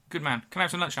 Good man. Can I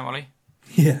have some lunch now, Ollie?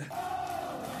 Yeah.